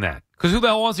was saying that. Because who the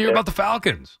hell wants to hear about the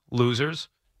Falcons? Losers.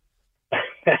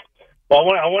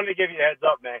 Well, I wanted to give you a heads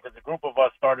up, man, because a group of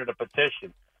us started a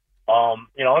petition. A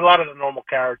lot of the normal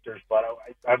characters, but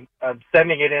I'm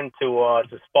sending it into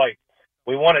to Spike.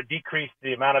 We want to decrease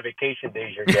the amount of vacation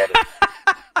days you're getting.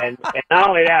 and not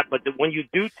only that, but when you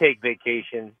do take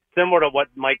vacation, similar to what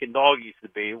Mike and Dog used to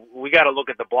be, we got to look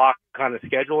at the block kind of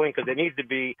scheduling because it needs to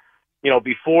be,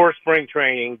 before spring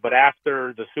training, but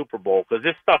after the Super Bowl. Because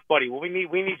this stuff, buddy, we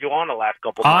need you on the last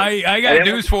couple of months. I got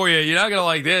news for you. You're not going to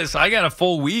like this. I got a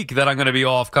full week that I'm going to be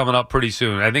off coming up pretty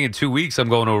soon. I think in 2 weeks I'm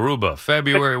going to Aruba.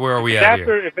 February, where are we at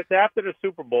here? If it's after the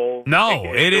Super Bowl.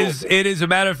 No, it is. It is. A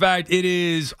matter of fact, it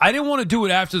is. I didn't want to do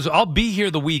it after. I'll be here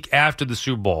the week after the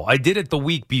Super Bowl. I did it the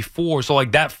week before. So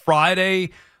like that Friday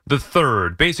the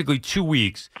 3rd, basically 2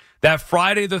 weeks. That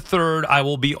Friday the 3rd, I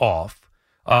will be off.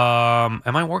 Am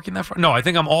I working that Friday? No, I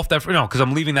think I'm off that. No, because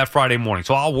I'm leaving that Friday morning.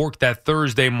 So I'll work that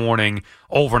Thursday morning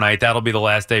overnight. That'll be the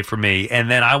last day for me. And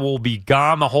then I will be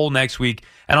gone the whole next week.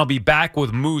 And I'll be back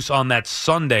with Moose on that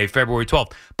Sunday, February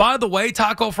 12th. By the way,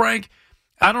 Taco Frank,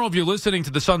 I don't know if you're listening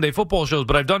to the Sunday football shows,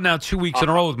 but I've done now 2 weeks in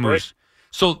a row with Moose.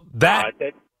 So that.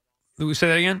 Say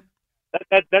that again?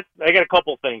 I got a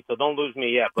couple things, so don't lose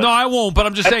me yet. But no, I won't. But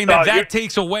I'm just saying that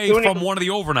takes away from one of the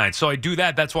overnights. So I do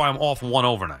that. That's why I'm off one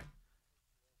overnight.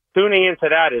 Tuning into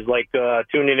that is like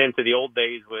tuning into the old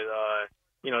days with,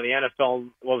 the NFL.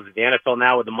 What was it? The NFL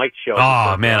Now with the Mike Show.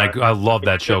 Oh, man, I love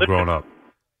that show growing up.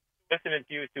 Listening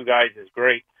to you two guys is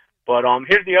great. But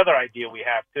here's the other idea we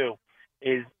have, too,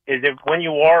 is if when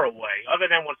you are away, other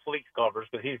than when Fleeks covers,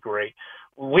 because he's great,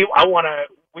 we want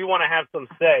to have some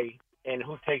say in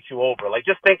who takes you over. Like,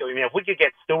 just think of it. If we could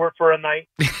get Stewart for a night,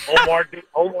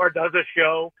 Omar does a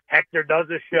show, Hector does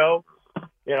a show,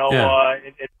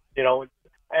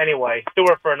 Anyway,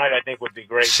 Stewart for a night, I think, would be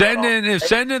great. Send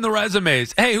in the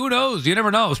resumes. Hey, who knows? You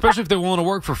never know, especially if they're willing to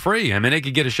work for free. I mean, they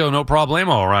could get a show no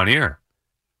problemo around here.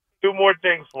 2 more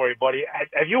things for you, buddy.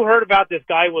 Have you heard about this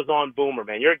guy who was on Boomer,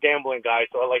 man? You're a gambling guy,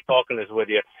 so I like talking this with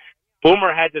you.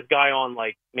 Boomer had this guy on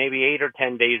like maybe 8 or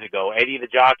 10 days ago, Eddie the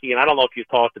jockey, and I don't know if you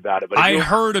talked about it. But I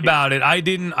heard about it. I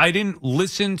didn't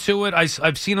listen to it.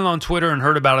 I've seen it on Twitter and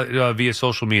heard about it via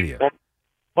social media. Well,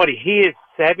 buddy, he is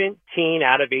 17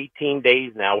 out of 18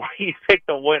 days now where he's picked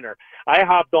a winner. I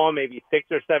hopped on maybe 6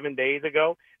 or 7 days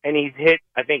ago, and he's hit,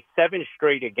 I think, 7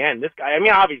 straight again. This guy, I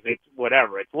mean, obviously, it's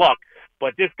whatever. It's luck.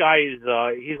 But this guy is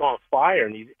he's on fire.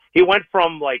 And he went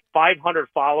from, like, 500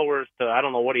 followers to, I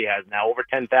don't know what he has now, over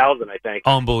 10,000, I think.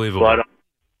 Unbelievable. But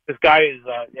this guy is,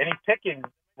 and he's picking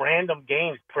random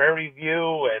games, Prairie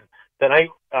View and tonight,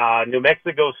 New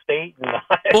Mexico State.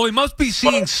 Well, he must be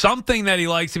seeing something that he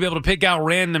likes to be able to pick out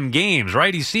random games,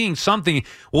 right? He's seeing something.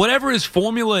 Whatever his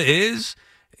formula is,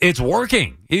 it's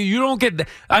working. You don't get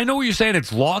 – I know what you're saying,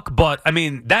 it's luck, but, I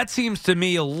mean, that seems to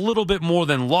me a little bit more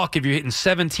than luck if you're hitting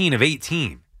 17 of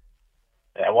 18.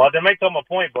 Yeah, well, there may come a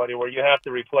point, buddy, where you have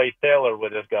to replace Taylor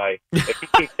with this guy. If he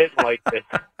keeps hitting like this.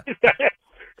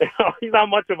 He's not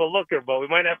much of a looker, but we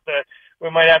might have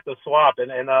to swap.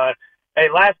 And hey,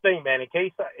 last thing, man, in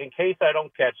case I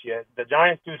don't catch you, the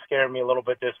Giants do scare me a little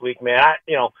bit this week, man.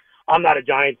 I'm not a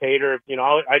Giants hater.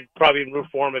 I'd probably root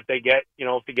for them if they get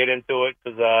into it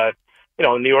because,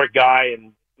 New York guy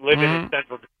and living in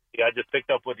Central Jersey, I just picked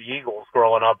up with the Eagles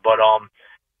growing up. But,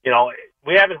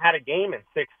 we haven't had a game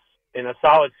in a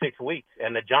solid 6 weeks.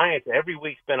 And the Giants, every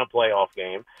week's been a playoff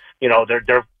game.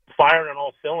 They're firing on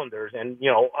all cylinders. And,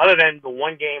 other than the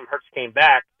one game Hurts came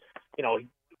back,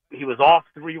 he was off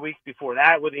 3 weeks before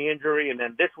that with the injury, and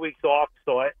then this week's off.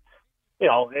 So,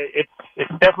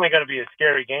 it's definitely going to be a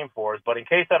scary game for us. But in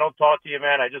case I don't talk to you,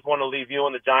 man, I just want to leave you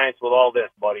and the Giants with all this,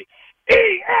 buddy.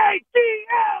 E-A-T-L-E-S,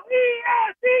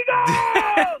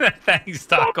 Eagles! Thanks,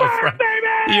 Taco Frank.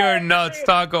 You're nuts,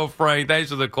 Taco Frank. Thanks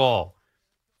for the call.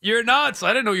 You're nuts.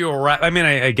 I didn't know you were I mean,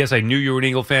 I guess I knew you were an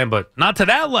Eagle fan, but not to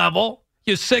that level.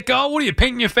 You sicko. What are you,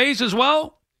 painting your face as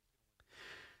well?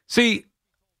 See,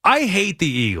 I hate the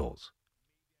Eagles.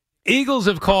 Eagles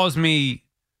have caused me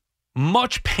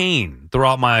much pain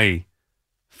throughout my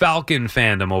Falcon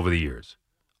fandom over the years.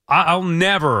 I'll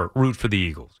never root for the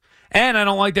Eagles. And I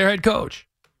don't like their head coach.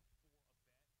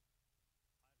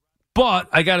 But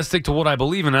I got to stick to what I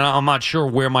believe in, and I'm not sure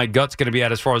where my gut's going to be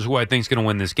at as far as who I think is going to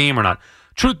win this game or not.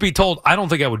 Truth be told, I don't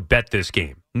think I would bet this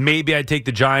game. Maybe I'd take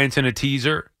the Giants in a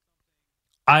teaser.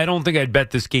 I don't think I'd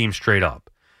bet this game straight up.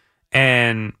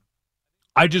 And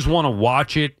I just want to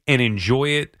watch it and enjoy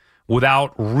it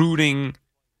without rooting,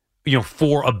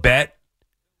 for a bet.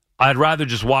 I'd rather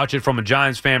just watch it from a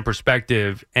Giants fan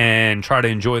perspective and try to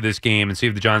enjoy this game and see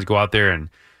if the Giants go out there and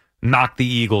knock the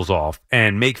Eagles off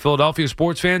and make Philadelphia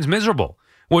sports fans miserable,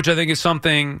 which I think is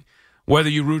something, whether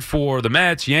you root for the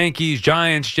Mets, Yankees,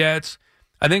 Giants, Jets,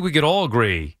 I think we could all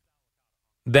agree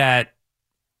that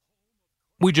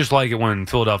we just like it when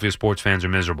Philadelphia sports fans are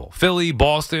miserable. Philly,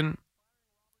 Boston,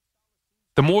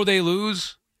 the more they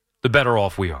lose, the better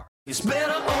off we are.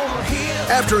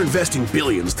 After investing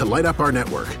billions to light up our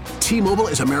network, T-Mobile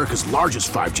is America's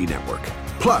largest 5G network.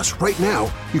 Plus, right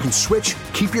now, you can switch,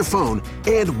 keep your phone,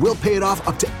 and we'll pay it off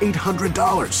up to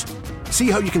 $800.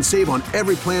 See how you can save on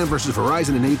every plan versus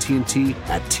Verizon and AT&T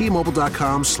at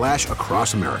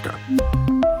T-Mobile.com/across America.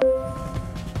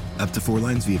 Up to 4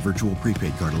 lines via virtual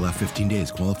prepaid card. Allow 15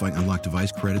 days. Qualifying unlocked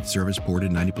device credit service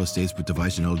ported 90-plus days with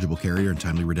device and eligible carrier and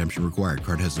timely redemption required.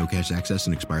 Card has no cash access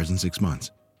and expires in 6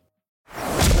 months.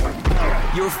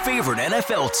 Your favorite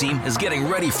NFL team is getting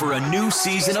ready for a new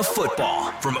season of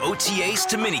football. From OTAs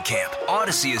to minicamp,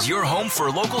 Odyssey is your home for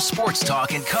local sports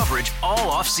talk and coverage all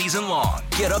off-season long.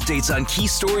 Get updates on key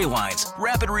storylines,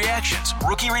 rapid reactions,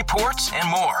 rookie reports, and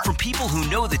more. For people who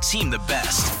know the team the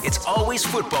best, it's always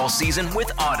football season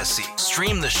with Odyssey.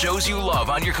 Stream the shows you love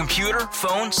on your computer,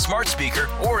 phone, smart speaker,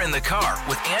 or in the car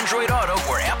with Android Auto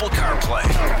or Apple CarPlay.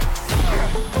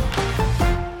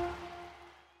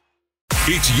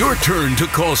 It's your turn to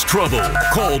cause trouble.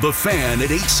 Call the Fan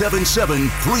at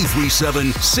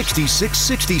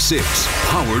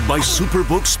 877-337-6666. Powered by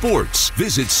Superbook Sports.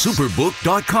 Visit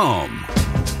superbook.com.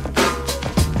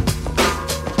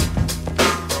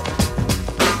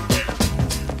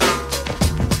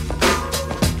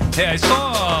 Hey, I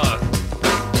saw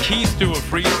Keith do a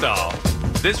freestyle.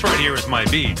 This right here is my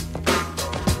beat.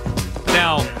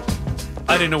 Now,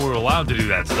 I didn't know we were allowed to do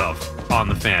that stuff on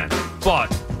the Fan,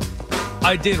 but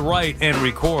I did write and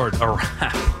record a rap.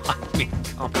 I mean,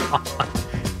 come on.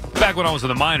 Back when I was in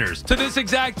the minors, to this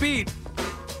exact beat.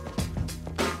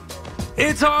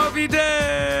 It's Harvey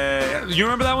Day. You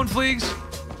remember that one, Fleegs?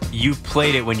 You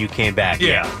played it when you came back.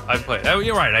 Yeah, I played. Oh,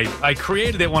 you're right. I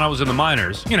created it when I was in the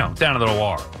minors, down at the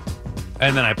Loire.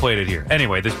 And then I played it here.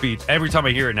 Anyway, this beat, every time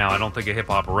I hear it now, I don't think of Hip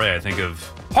Hop Array. I think of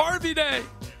Harvey Day.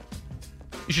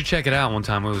 You should check it out one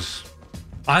time. It was,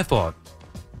 I thought,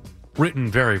 written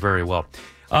very, very well.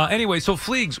 Anyway, so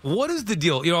Fleegs, what is the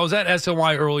deal? I was at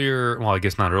SNY earlier. Well, I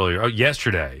guess not earlier.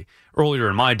 Yesterday, earlier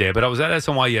in my day. But I was at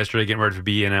SNY yesterday getting ready for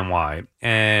BNNY.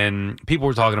 And people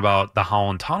were talking about the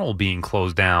Holland Tunnel being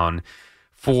closed down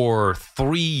for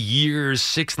 3 years,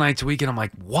 6 nights a week. And I'm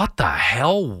like, what the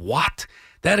hell? What?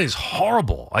 That is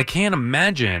horrible. I can't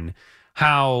imagine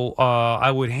how I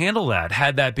would handle that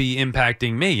had that be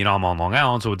impacting me. I'm on Long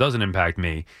Island, so it doesn't impact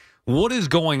me. What is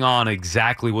going on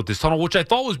exactly with this tunnel, which I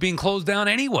thought was being closed down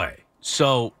anyway?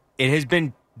 So it has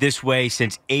been this way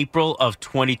since April of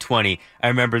 2020. I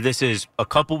remember this is a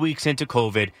couple weeks into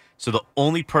COVID, so the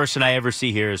only person I ever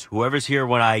see here is whoever's here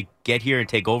when I get here and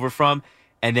take over from,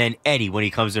 and then Eddie when he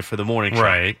comes in for the morning show.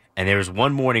 Right. And there was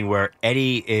one morning where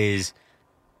Eddie is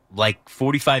like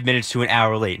 45 minutes to an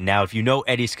hour late. Now, if you know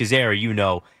Eddie Scazzera, you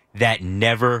know that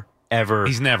never, ever,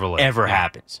 he's never late. Ever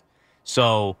happens.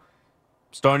 So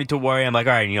starting to worry. I'm like,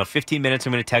 all right, 15 minutes,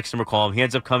 I'm going to text him or call him. He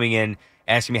ends up coming in,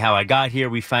 asking me how I got here.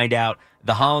 We find out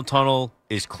the Holland Tunnel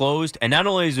is closed. And not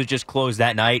only is it just closed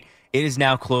that night, it is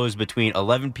now closed between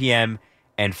 11 p.m.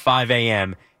 and 5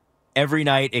 a.m. every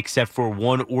night except for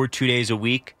 1 or 2 days a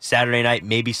week, Saturday night,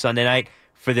 maybe Sunday night,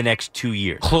 for the next 2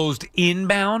 years. Closed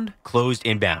inbound? Closed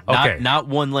inbound. Okay. Not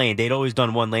one lane. They'd always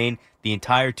done one lane. The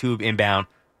entire tube inbound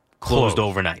closed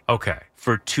overnight. Okay.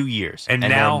 For 2 years. And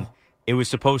now it was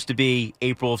supposed to be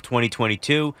April of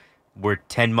 2022. We're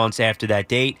 10 months after that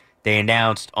date. They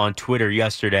announced on Twitter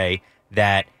yesterday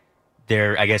that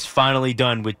they're, I guess, finally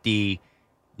done with the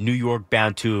New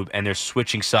York-bound tube, and they're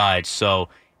switching sides. So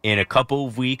in a couple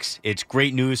of weeks, it's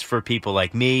great news for people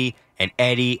like me and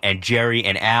Eddie and Jerry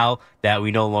and Al that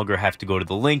we no longer have to go to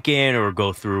the Lincoln or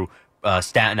go through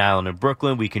Staten Island and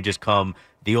Brooklyn. We can just come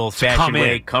the old-fashioned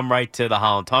way, come right to the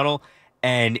Holland Tunnel.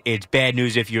 And it's bad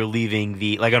news if you're leaving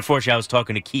unfortunately, I was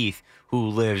talking to Keith, who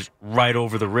lives right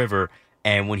over the river,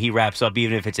 and when he wraps up,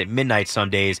 even if it's at midnight some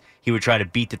days, he would try to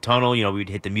beat the tunnel. We'd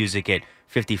hit the music at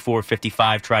 54,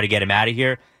 55, try to get him out of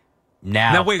here.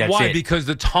 Now wait, why? It. Because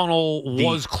the tunnel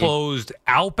was closed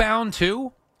outbound,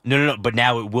 too? No. But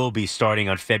now it will be starting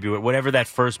on February. Whatever that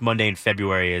first Monday in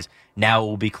February is, now it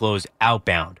will be closed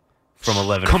outbound from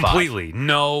 11 to 5. Completely.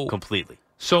 No. Completely.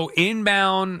 So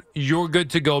inbound, you're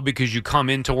good to go because you come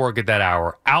into work at that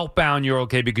hour. Outbound, you're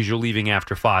okay because you're leaving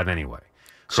after 5 anyway.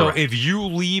 So Correct. if you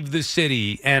leave the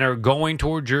city and are going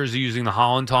toward Jersey using the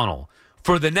Holland Tunnel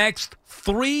for the next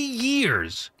 3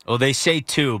 years. Well, they say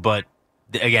 2, but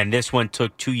again, this one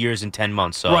took 2 years and 10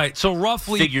 months. So Right. So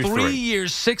roughly figure 3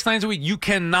 years, 6 nights a week, you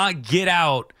cannot get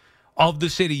out of the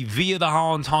city via the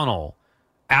Holland Tunnel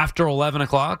after 11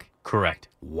 o'clock? Correct.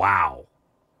 Wow.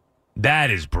 That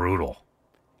is brutal.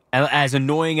 As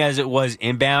annoying as it was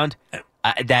inbound,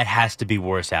 that has to be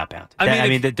worse outbound. I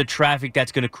mean, the traffic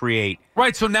that's going to create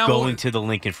right, so now going to the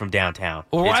Lincoln from downtown,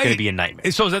 it's going to be a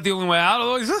nightmare. So is that the only way out?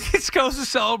 Otherwise, look, East Coast is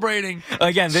celebrating.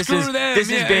 Again, this Screw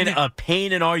has been a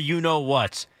pain in our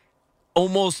you-know-whats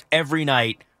almost every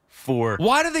night for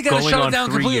Why do they got to shut it down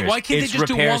completely? Years. Why can't it's they just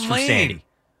do repairs one from lane? Sandy.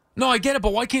 No, I get it,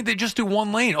 but why can't they just do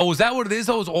one lane? Oh, is that what it is,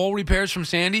 though? Is all repairs from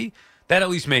Sandy? That at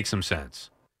least makes some sense,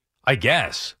 I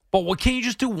guess. But what, can't you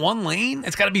just do one lane?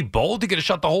 It's got to be bold to get to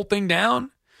shut the whole thing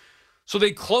down? So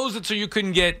they closed it so you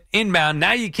couldn't get inbound.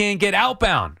 Now you can't get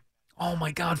outbound. Oh,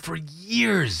 my God, for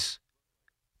years.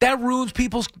 That ruins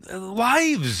people's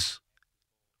lives.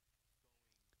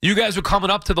 You guys were coming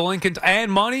up to the Lincoln and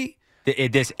money?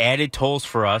 This added tolls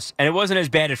for us, and it wasn't as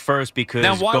bad at first because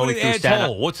now why going would it through add Staten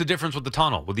toll? What's the difference with the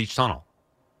tunnel, with each tunnel?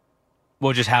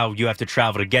 Well, just how you have to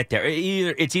travel to get there.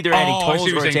 It's either adding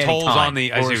tolls or it's adding time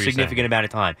or a significant amount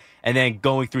of time. And then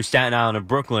going through Staten Island and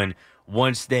Brooklyn,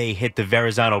 once they hit the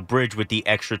Verrazano Bridge with the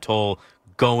extra toll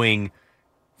going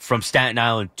from Staten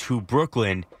Island to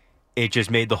Brooklyn, it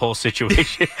just made the whole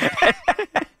situation.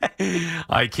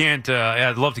 I can't.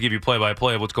 I'd love to give you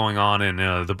play-by-play of what's going on in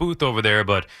the booth over there,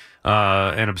 but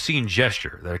an obscene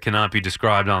gesture that cannot be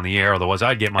described on the air. Otherwise,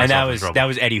 I'd get myself in trouble. And that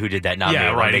was Eddie who did that, not me.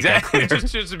 Yeah, right, exactly.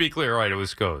 just to be clear, right, it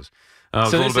was Sco's. So a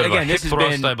little bit of a hip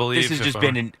thrust, been, I believe. This has just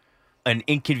been an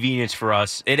inconvenience for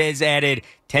us. It has added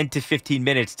 10 to 15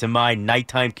 minutes to my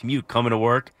nighttime commute coming to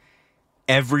work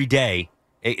every day.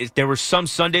 There were some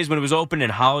Sundays when it was open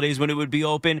and holidays when it would be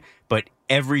open, but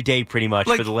every day pretty much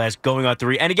for the last going on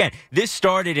 3. And again, this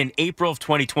started in April of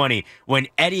 2020 when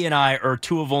Eddie and I are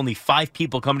 2 of only 5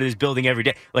 people coming to this building every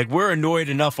day. Like, we're annoyed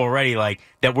enough already, like,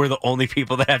 that we're the only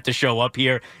people that have to show up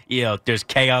here. You know, there's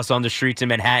chaos on the streets in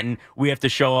Manhattan. We have to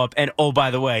show up. And, oh,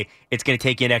 by the way, it's going to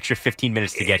take you an extra 15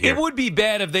 minutes to get here. It would be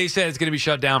bad if they said it's going to be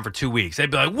shut down for 2 weeks. They'd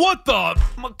be like, what the?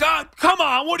 God, come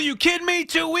on. What are you kidding me?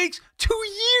 2 weeks? 2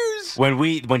 years?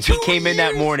 When he came in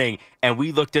that morning and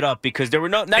we looked it up because there were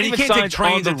not even signs signs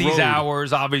trains on at the these road.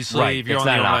 Hours, obviously. Right. If you're It's on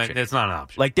not the an overnight, option. it's not an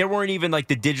option. Like, there weren't even like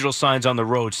the digital signs on the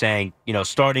road saying, you know,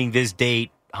 starting this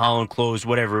date, Holland closed,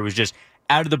 whatever. It was just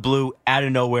out of the blue, out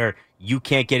of nowhere. You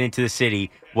can't get into the city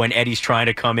when Eddie's trying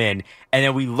to come in. And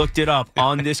then we looked it up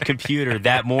on this computer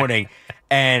that morning,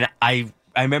 and I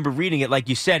remember reading it like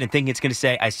you said and thinking it's going to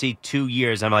say, I see 2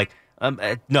 years. I'm like,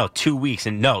 no, 2 weeks.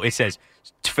 And no, it says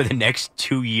for the next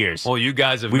 2 years. Well, you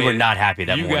guys have we were not happy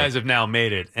that morning. You guys have now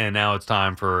made it, and now it's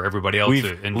time for everybody else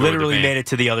to enjoy literally the made it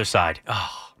to the other side.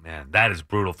 Oh, man, that is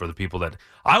brutal for the people that...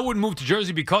 I wouldn't move to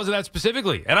Jersey because of that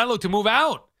specifically, and I look to move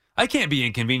out. I can't be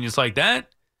inconvenienced like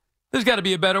that. There's got to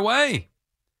be a better way.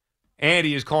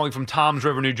 Andy is calling from Toms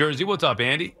River, New Jersey. What's up,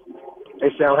 Andy? Hey,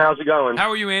 Sal, how's it going? How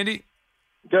are you, Andy?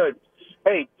 Good.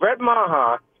 Hey, Brett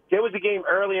Maher, there was a game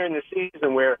earlier in the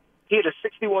season where he had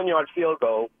a 61-yard field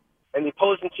goal, and the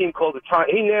opposing team called a time.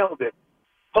 He nailed it.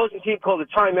 Opposing team called a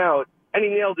timeout, and he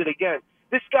nailed it again.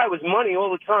 This guy was money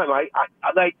all the time. I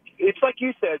like. It's like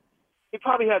you said. He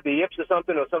probably had the yips or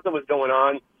something was going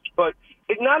on. But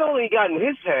it not only got in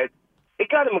his head, it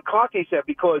got in McCarthy's head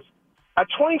because at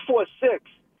 24-6,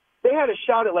 they had a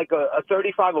shot at like a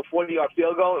 35 or 40-yard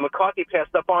field goal, and McCarthy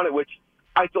passed up on it, which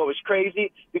I thought was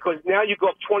crazy because now you go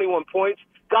up 21 points.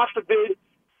 God forbid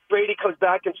Brady comes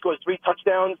back and scores 3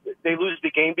 touchdowns. They lose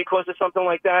the game because of something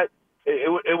like that.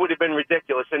 It would have been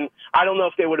ridiculous. And I don't know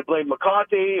if they would have blamed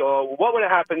McCarthy or what would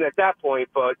have happened at that point.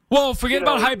 But well, forget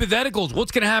about hypotheticals.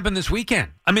 What's going to happen this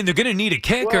weekend? I mean, they're going to need a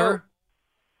kicker.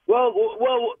 Well,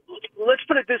 let's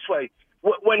put it this way.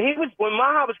 When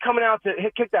Maher was coming out to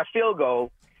kick that field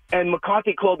goal and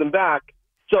McCarthy called him back,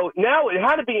 so now it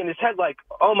had to be in his head like,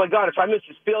 oh, my God, if I miss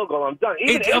this field goal, I'm done.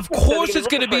 Of course it's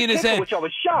going to be in his head. Which I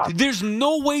was shocked. There's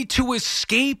no way to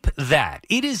escape that.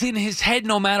 It is in his head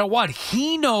no matter what.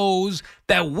 He knows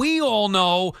that we all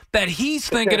know that he's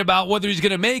thinking about whether he's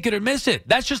going to make it or miss it.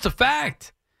 That's just a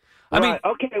fact. I mean,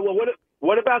 okay, well,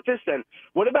 what about this then?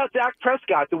 What about Dak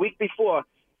Prescott the week before?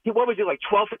 what was it, like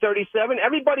 12 for 37?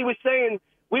 Everybody was saying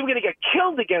we were going to get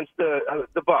killed against the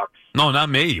Bucks. No, not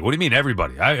me. What do you mean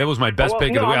everybody? It was my best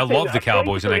pick of the week. I love the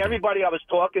Cowboys. And everybody I was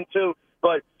talking to.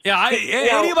 But yeah,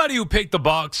 anybody who picked the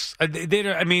Bucs,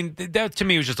 that to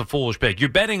me was just a foolish pick. You're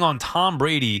betting on Tom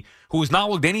Brady, who has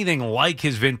not looked anything like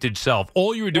his vintage self.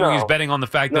 All you were doing is betting on the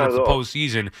fact that it's the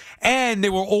postseason, and they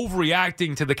were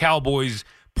overreacting to the Cowboys'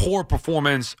 poor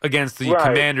performance against the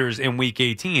Commanders in Week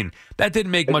 18. That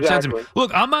didn't make much sense to me.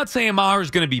 Look, I'm not saying Maher is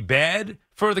going to be bad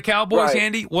for the Cowboys,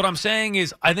 Andy. What I'm saying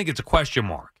is I think it's a question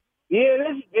mark. Yeah,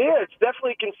 it is. Yeah, it's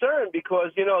definitely a concern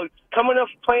because, coming up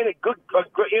playing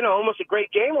almost a great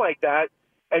game like that,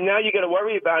 and now you got to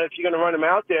worry about if you're going to run him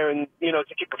out there and,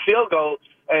 to kick a field goal,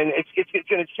 and it's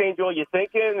going to change all your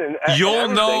thinking. And you'll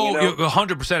know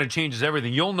 100% it changes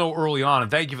everything. You'll know early on,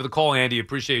 and thank you for the call, Andy.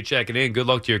 Appreciate you checking in. Good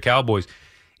luck to your Cowboys.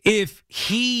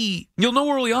 You'll know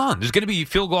early on. There's going to be a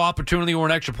field goal opportunity or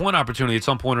an extra point opportunity at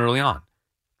some point early on.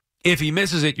 If he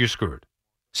misses it, you're screwed.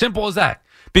 Simple as that.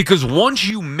 Because once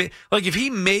if he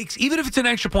makes, even if it's an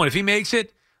extra point, if he makes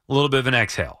it, a little bit of an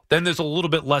exhale. Then there's a little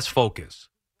bit less focus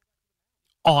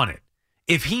on it.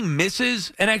 If he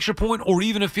misses an extra point or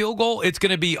even a field goal, it's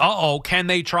going to be, can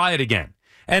they try it again?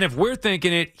 And if we're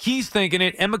thinking it, he's thinking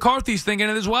it, and McCarthy's thinking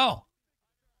it as well.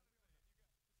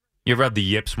 You ever had the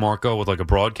yips, Marco, with like a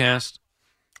broadcast?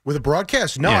 With a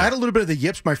broadcast? No, I had a little bit of the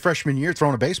yips my freshman year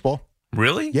throwing a baseball.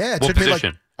 Really? Yeah. What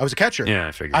position? I was a catcher. Yeah,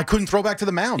 I figured. I couldn't throw back to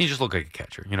the mound. You just look like a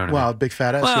catcher. You know what I mean? Well, big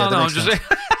fat ass. Well, yeah, no, I'm just saying.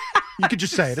 You could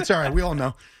just say it. It's all right. We all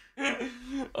know.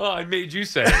 Oh, I made you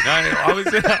say it.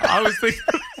 I was thinking.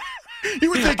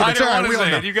 You were thinking it's all right. We all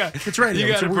know. It's radio.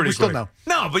 You got it pretty we still know.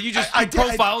 No, but you just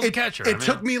profiled the catcher. It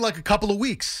took me like a couple of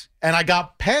weeks, and I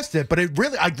got past it. But it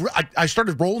really, I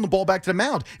started rolling the ball back to the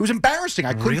mound. It was embarrassing.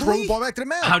 I couldn't throw the ball back to the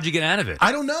mound. How'd you get out of it?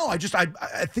 I don't know. I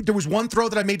think there was one throw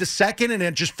that I made to second, and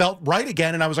it just felt right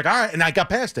again. And I was like, all right, and I got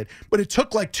past it. But it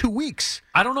took like 2 weeks.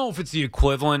 I don't know if it's the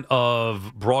equivalent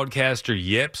of broadcaster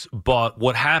yips, but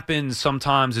what happens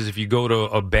sometimes is if you go to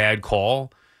a bad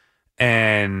call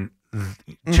and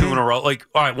two in a row, like,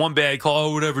 all right, one bad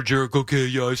call, whatever, jerk, okay,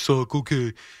 yeah, I suck,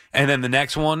 okay. And then the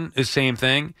next one is same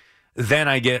thing. Then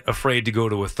I get afraid to go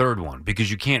to a third one because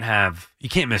you can't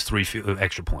miss 3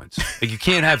 extra points. Like, you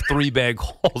can't have 3 bad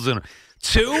calls in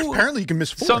 2. Apparently you can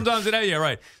miss 4. Sometimes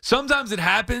Sometimes it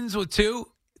happens with 2.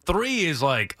 3 is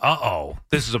like,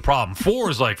 this is a problem. 4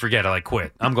 is like, forget it, I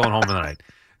quit. I'm going home for the night.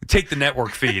 Take the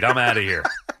network feed. I'm out of here.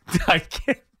 I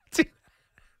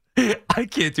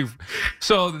can't do.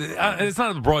 So it's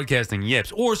not the broadcasting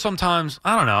yips. Or sometimes,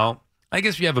 I don't know. I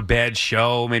guess if you have a bad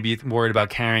show, maybe you're worried about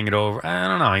carrying it over. I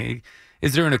don't know.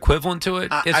 Is there an equivalent to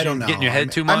it? I don't know. Getting your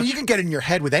head too much? I mean, you can get in your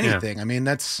head with anything. Yeah. I mean,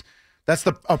 that's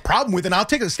a problem with it. And I'll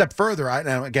take it a step further.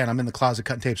 Again, I'm in the closet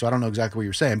cutting tape, so I don't know exactly what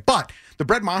you're saying. But the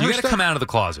Brett Maher stuff. You got to come out of the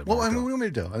closet. Well, I mean, what do you want me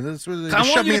to do? I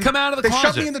want you to come out of the closet. They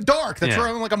shove me in the dark. That's where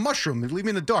I'm like a mushroom. They leave me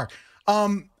in the dark.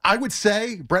 I would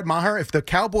say, Brett Maher, if the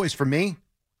Cowboys, for me,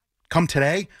 come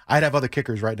today, I'd have other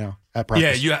kickers right now at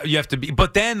practice. Yeah, you have to be.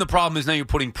 But then the problem is now you're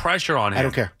putting pressure on him. I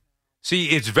don't care. See,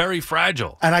 it's very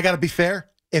fragile. And I got to be fair.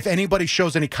 If anybody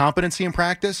shows any competency in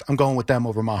practice, I'm going with them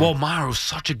over Maher. Well, Maher's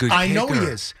such a good kicker. I know he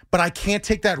is, but I can't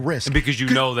take that risk. And because you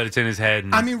know that it's in his head.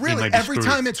 And I mean, really, every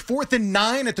time it's 4th and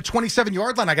 9 at the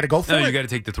 27-yard line, I got to go for it. No, you got to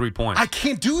take the 3 points. I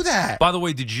can't do that. By the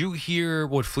way, did you hear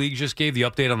what Fleeg just gave, the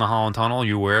update on the Holland Tunnel? Are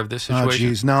you aware of this situation?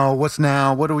 Oh, jeez, no. What's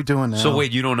now? What are we doing now? So,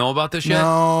 wait, you don't know about this yet?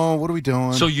 No, what are we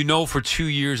doing? So, you know for 2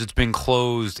 years it's been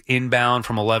closed inbound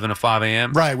from 11 to 5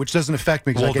 a.m.? Right, which doesn't affect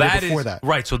me because I get it before that.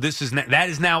 Right, so that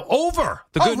is now over.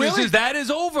 The good news is that is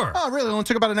over. Oh, really? It only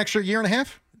took about an extra year and a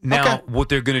half? Now, what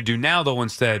they're going to do now, though,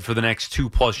 instead, for the next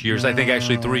 2+ years, I think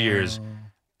actually 3 years,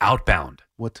 outbound.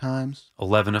 What times?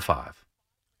 11 to 5.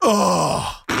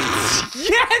 Oh!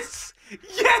 Yes!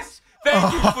 Yes!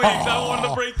 Thank you, Fleeks. I wanted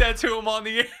to break that to him on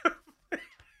the air.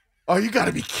 Oh, you got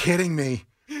to be kidding me.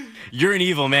 You're an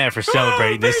evil man for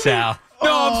celebrating this, Sal. No,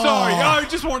 I'm sorry. I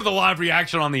just wanted the live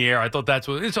reaction on the air. I thought that's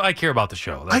what I care about the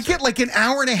show. I get like an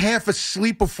hour and a half of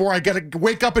sleep before I got to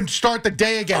wake up and start the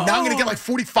day again. Now I'm going to get like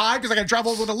 45 because I got to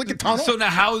travel over the Lincoln Tunnel. So now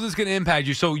how is this going to impact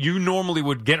you? So you normally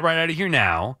would get right out of here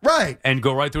now. Right. And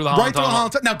go right through the Holland Tunnel.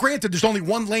 Now, granted, there's only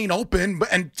one lane open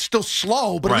and still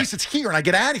slow, but at least it's here. And I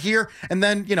get out of here and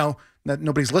then, that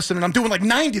nobody's listening. I'm doing like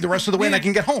 90 the rest of the way and I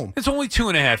can get home. It's only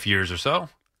 2.5 years or so.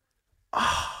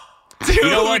 Dude.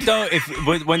 You know what, though?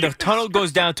 When the tunnel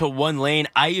goes down to one lane,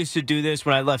 I used to do this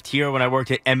when I left here when I worked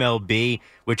at MLB,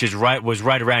 which was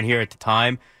right around here at the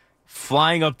time.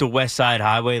 Flying up the West Side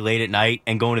Highway late at night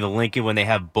and going to the Lincoln when they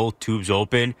have both tubes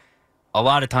open, a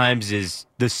lot of times is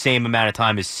the same amount of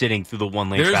time as sitting through the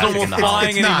one-lane There's traffic no in the more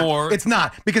highway. flying anymore. It's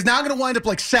not. Because now I'm going to wind up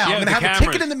like Sal. Yeah, I'm going to the have a cameras.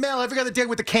 ticket in the mail every other day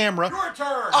with the camera. Your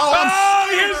turn. Oh,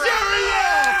 here's Jerry!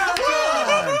 Yeah!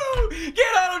 Woo!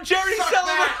 Get on him, Jerry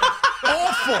Sullivan!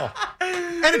 awful.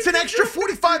 And it's an extra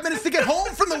 45 minutes to get home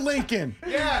from the Lincoln.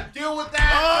 Yeah, deal with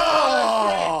that.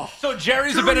 Oh. So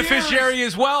Jerry's a beneficiary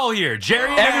as well here. Jerry,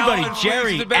 and Everybody, Al,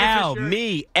 Jerry, the Al, beneficiary.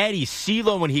 me, Eddie,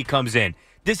 CeeLo when he comes in.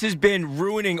 This has been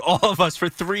ruining all of us for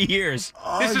 3 years.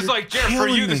 This is you're like, Jerry, for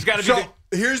killing you, me. this has got to be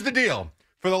So here's the deal.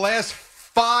 For the last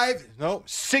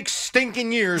 6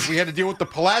 stinking years, we had to deal with the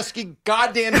Pulaski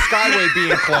goddamn Skyway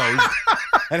being closed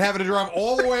and having to drive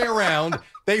all the way around.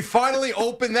 They finally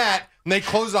opened that, and they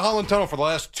closed the Holland Tunnel for the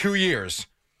last 2 years.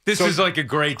 This is like a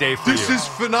great day for This you. is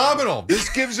phenomenal. This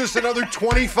gives us another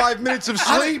 25 minutes of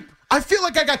sleep. I feel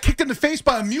like I got kicked in the face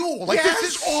by a mule. Like, Yes.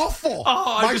 this is awful.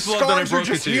 Oh, I My just love that I scars are broke it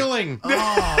just to you. healing.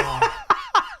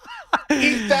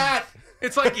 Eat that.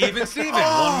 It's like even Steven.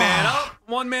 One man up,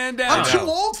 one man down. I'm too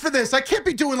old for this. I can't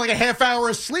be doing like a half hour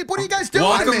of sleep. What are you guys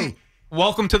doing to me?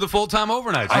 Welcome to the full-time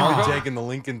overnight. I've been taking the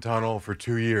Lincoln Tunnel for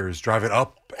 2 years, driving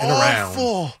up and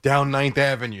Awful. around, down 9th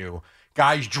Avenue.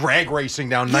 Guys drag racing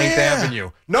down 9th Yeah.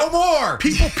 Avenue. No more.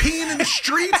 People peeing in the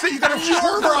streets that you got to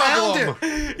swerve around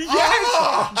it.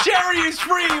 Yes! Jerry is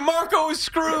free. Marco is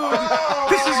screwed.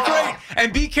 This is great.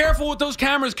 And be careful with those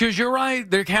cameras because you're right.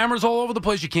 There are cameras all over the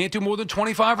place. You can't do more than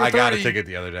 25 or 30. I got a ticket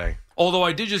the other day. Although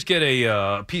I did just get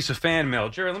a piece of fan mail.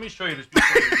 Jerry, let me show you this piece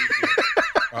of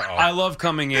I love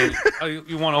coming in.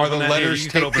 You want to Are open the that? letters You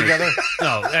can taped open it. together?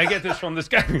 No, I get this from this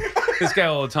guy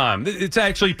all the time. It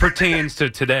actually pertains to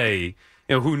today.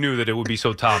 You know, who knew that it would be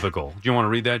so topical? Do you want to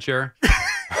read that, Jerry?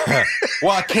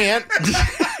 Well, I can't.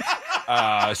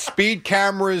 Speed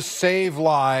cameras save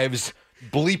lives.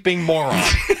 Bleeping moron.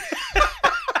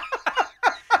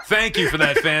 Thank you for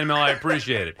that fan mail. I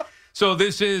appreciate it. So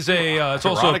this is it's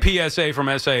also a PSA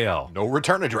from SAL. No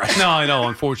return address. No, I know,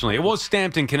 unfortunately. It was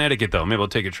stamped in Connecticut, though. Maybe I'll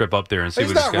take a trip up there and see It's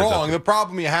what this not guy's up wrong. to. The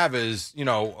problem you have is,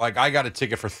 like I got a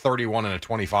ticket for 31 and a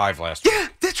 25 last week. Yeah,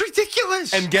 that's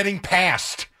ridiculous. And getting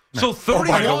passed. So 31.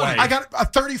 by the way. I got a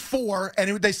 34,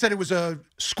 and they said it was a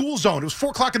school zone. It was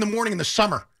 4 o'clock in the morning in the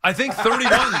summer. I think 31.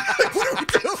 What are we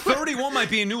doing? 31 might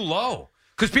be a new low.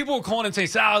 Because people were calling and saying,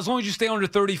 Sal, as long as you stay under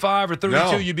 35 or 32,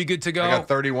 No. you'd be good to go. I got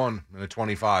 31 and a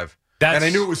 25. That's- And I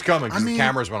knew it was coming because the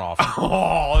cameras went off.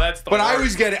 Oh, that's the But I worst.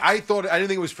 was getting. I didn't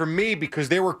think it was for me because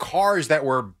there were cars that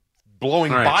were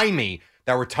blowing Right. by me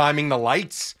that were timing the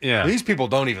lights. Yeah. These people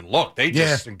don't even look. They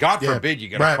just, Yeah. God Yeah. forbid, you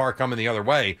get Right. a car coming the other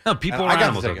way. No, people And are I got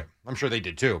animals, the ticket. I'm sure they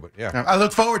did too. But yeah, I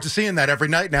look forward to seeing that every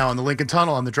night now on the Lincoln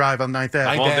Tunnel on the drive on 9th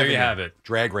Ave. Well, there you have it.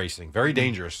 Drag racing, very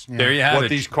dangerous. There you have What it.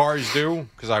 these cars do,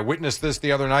 because I witnessed this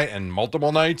the other night and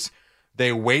multiple nights.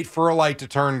 They wait for a light to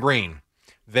turn green.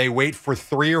 They wait for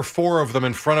 3 or 4 of them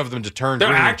in front of them to turn They're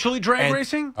green. actually drag And-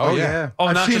 racing? Oh, Oh, yeah. yeah. Oh,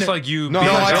 I've not seen just it. like you. No,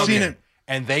 being I've joking. seen it.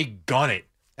 And they gun it.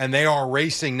 And they are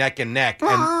racing neck and neck.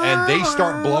 And they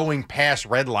start blowing past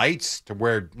red lights to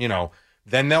where,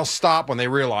 then they'll stop when they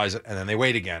realize it. And then they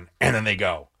wait again. And then they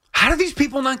go. How do these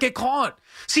people not get caught?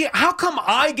 See, how come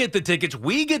I get the tickets,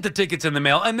 we get the tickets in the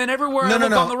mail, and then everywhere I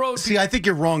look on the road? See, I think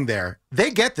you're wrong there.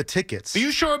 They get the tickets. Are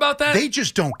you sure about that? They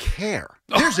just don't care.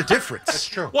 There's a difference. That's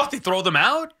true. What, they throw them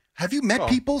out? Have you met Well,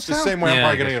 people, it's the Sal? same way I'm Yeah,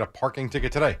 probably I going to guess. get a parking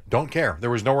ticket today. Don't care. There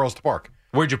was nowhere else to park.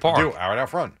 Where'd you park? Right out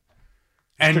front.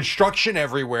 And Construction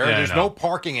everywhere. Yeah, I There's know. no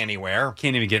parking anywhere.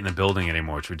 can't even get in the building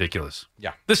anymore. It's ridiculous.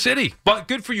 Yeah. The city. But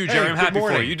good for you, Jerry. Hey, I'm good happy for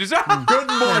morning. you. You deserve Good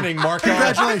morning, Marco.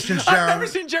 Congratulations, Jerry. I've never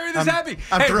seen Jerry this happy.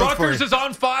 I'm hey, thrilled for Rutgers you. is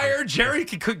on fire. Jerry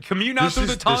could commute out through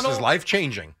the tunnel. This is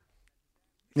life-changing.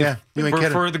 Yeah, you ain't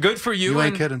kidding. for the good for you. You ain't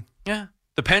and- kidding. Yeah.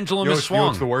 The pendulum You know is what's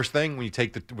swung. the worst thing? When you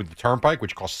take with the turnpike,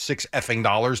 which costs $6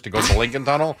 effing to go to the Lincoln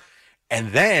Tunnel,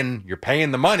 and then you're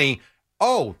paying the money.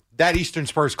 Oh, that Eastern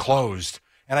Spur's closed.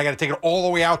 And I got to take it all the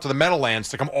way out to the Meadowlands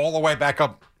to come all the way back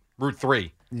up Route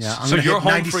 3. Yeah, I'm So gonna you're hit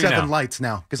home free 97 now. lights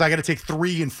now because I got to take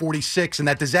 3 and 46 and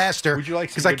that disaster. Would you like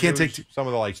because some I good can't news? take. Some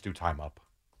of the lights do time up.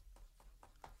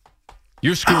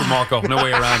 You're screwed, Marco. No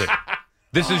way around it.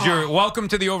 This is your welcome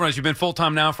to the overnight. You've been full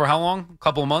time now for how long? A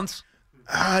couple of months?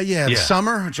 Yeah, the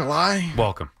summer, July.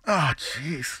 Welcome. Oh,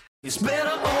 jeez.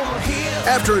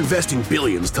 After investing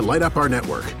billions to light up our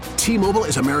network, T-Mobile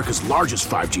is America's largest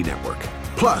 5G network.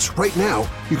 Plus, right now,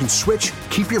 you can switch,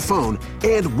 keep your phone,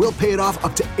 and we'll pay it off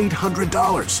up to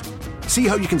 $800. See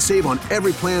how you can save on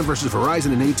every plan versus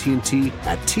Verizon and AT&T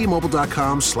at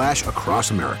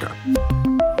T-Mobile.com/across America.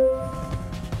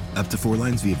 Up to 4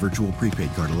 lines via virtual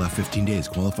prepaid card. Allow 15 days.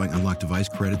 Qualifying unlocked device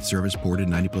credit service ported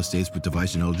 90+ days with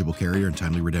device and eligible carrier and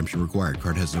timely redemption required.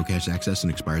 Card has no cash access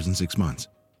and expires in 6 months.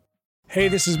 Hey,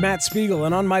 this is Matt Spiegel,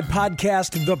 and on my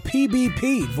podcast, The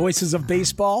PBP, Voices of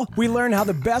Baseball, we learn how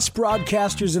the best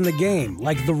broadcasters in the game,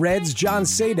 like the Reds' John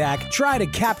Sadak, try to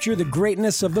capture the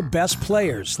greatness of the best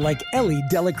players, like Ellie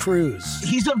De La Cruz.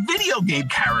 He's a video game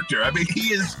character. I mean,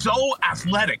 he is so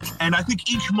athletic, and I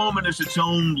think each moment is its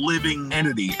own living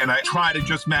entity, and I try to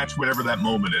just match whatever that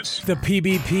moment is. The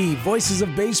PBP, Voices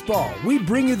of Baseball. We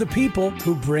bring you the people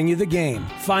who bring you the game.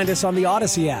 Find us on the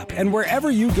Odyssey app and wherever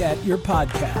you get your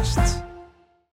podcasts.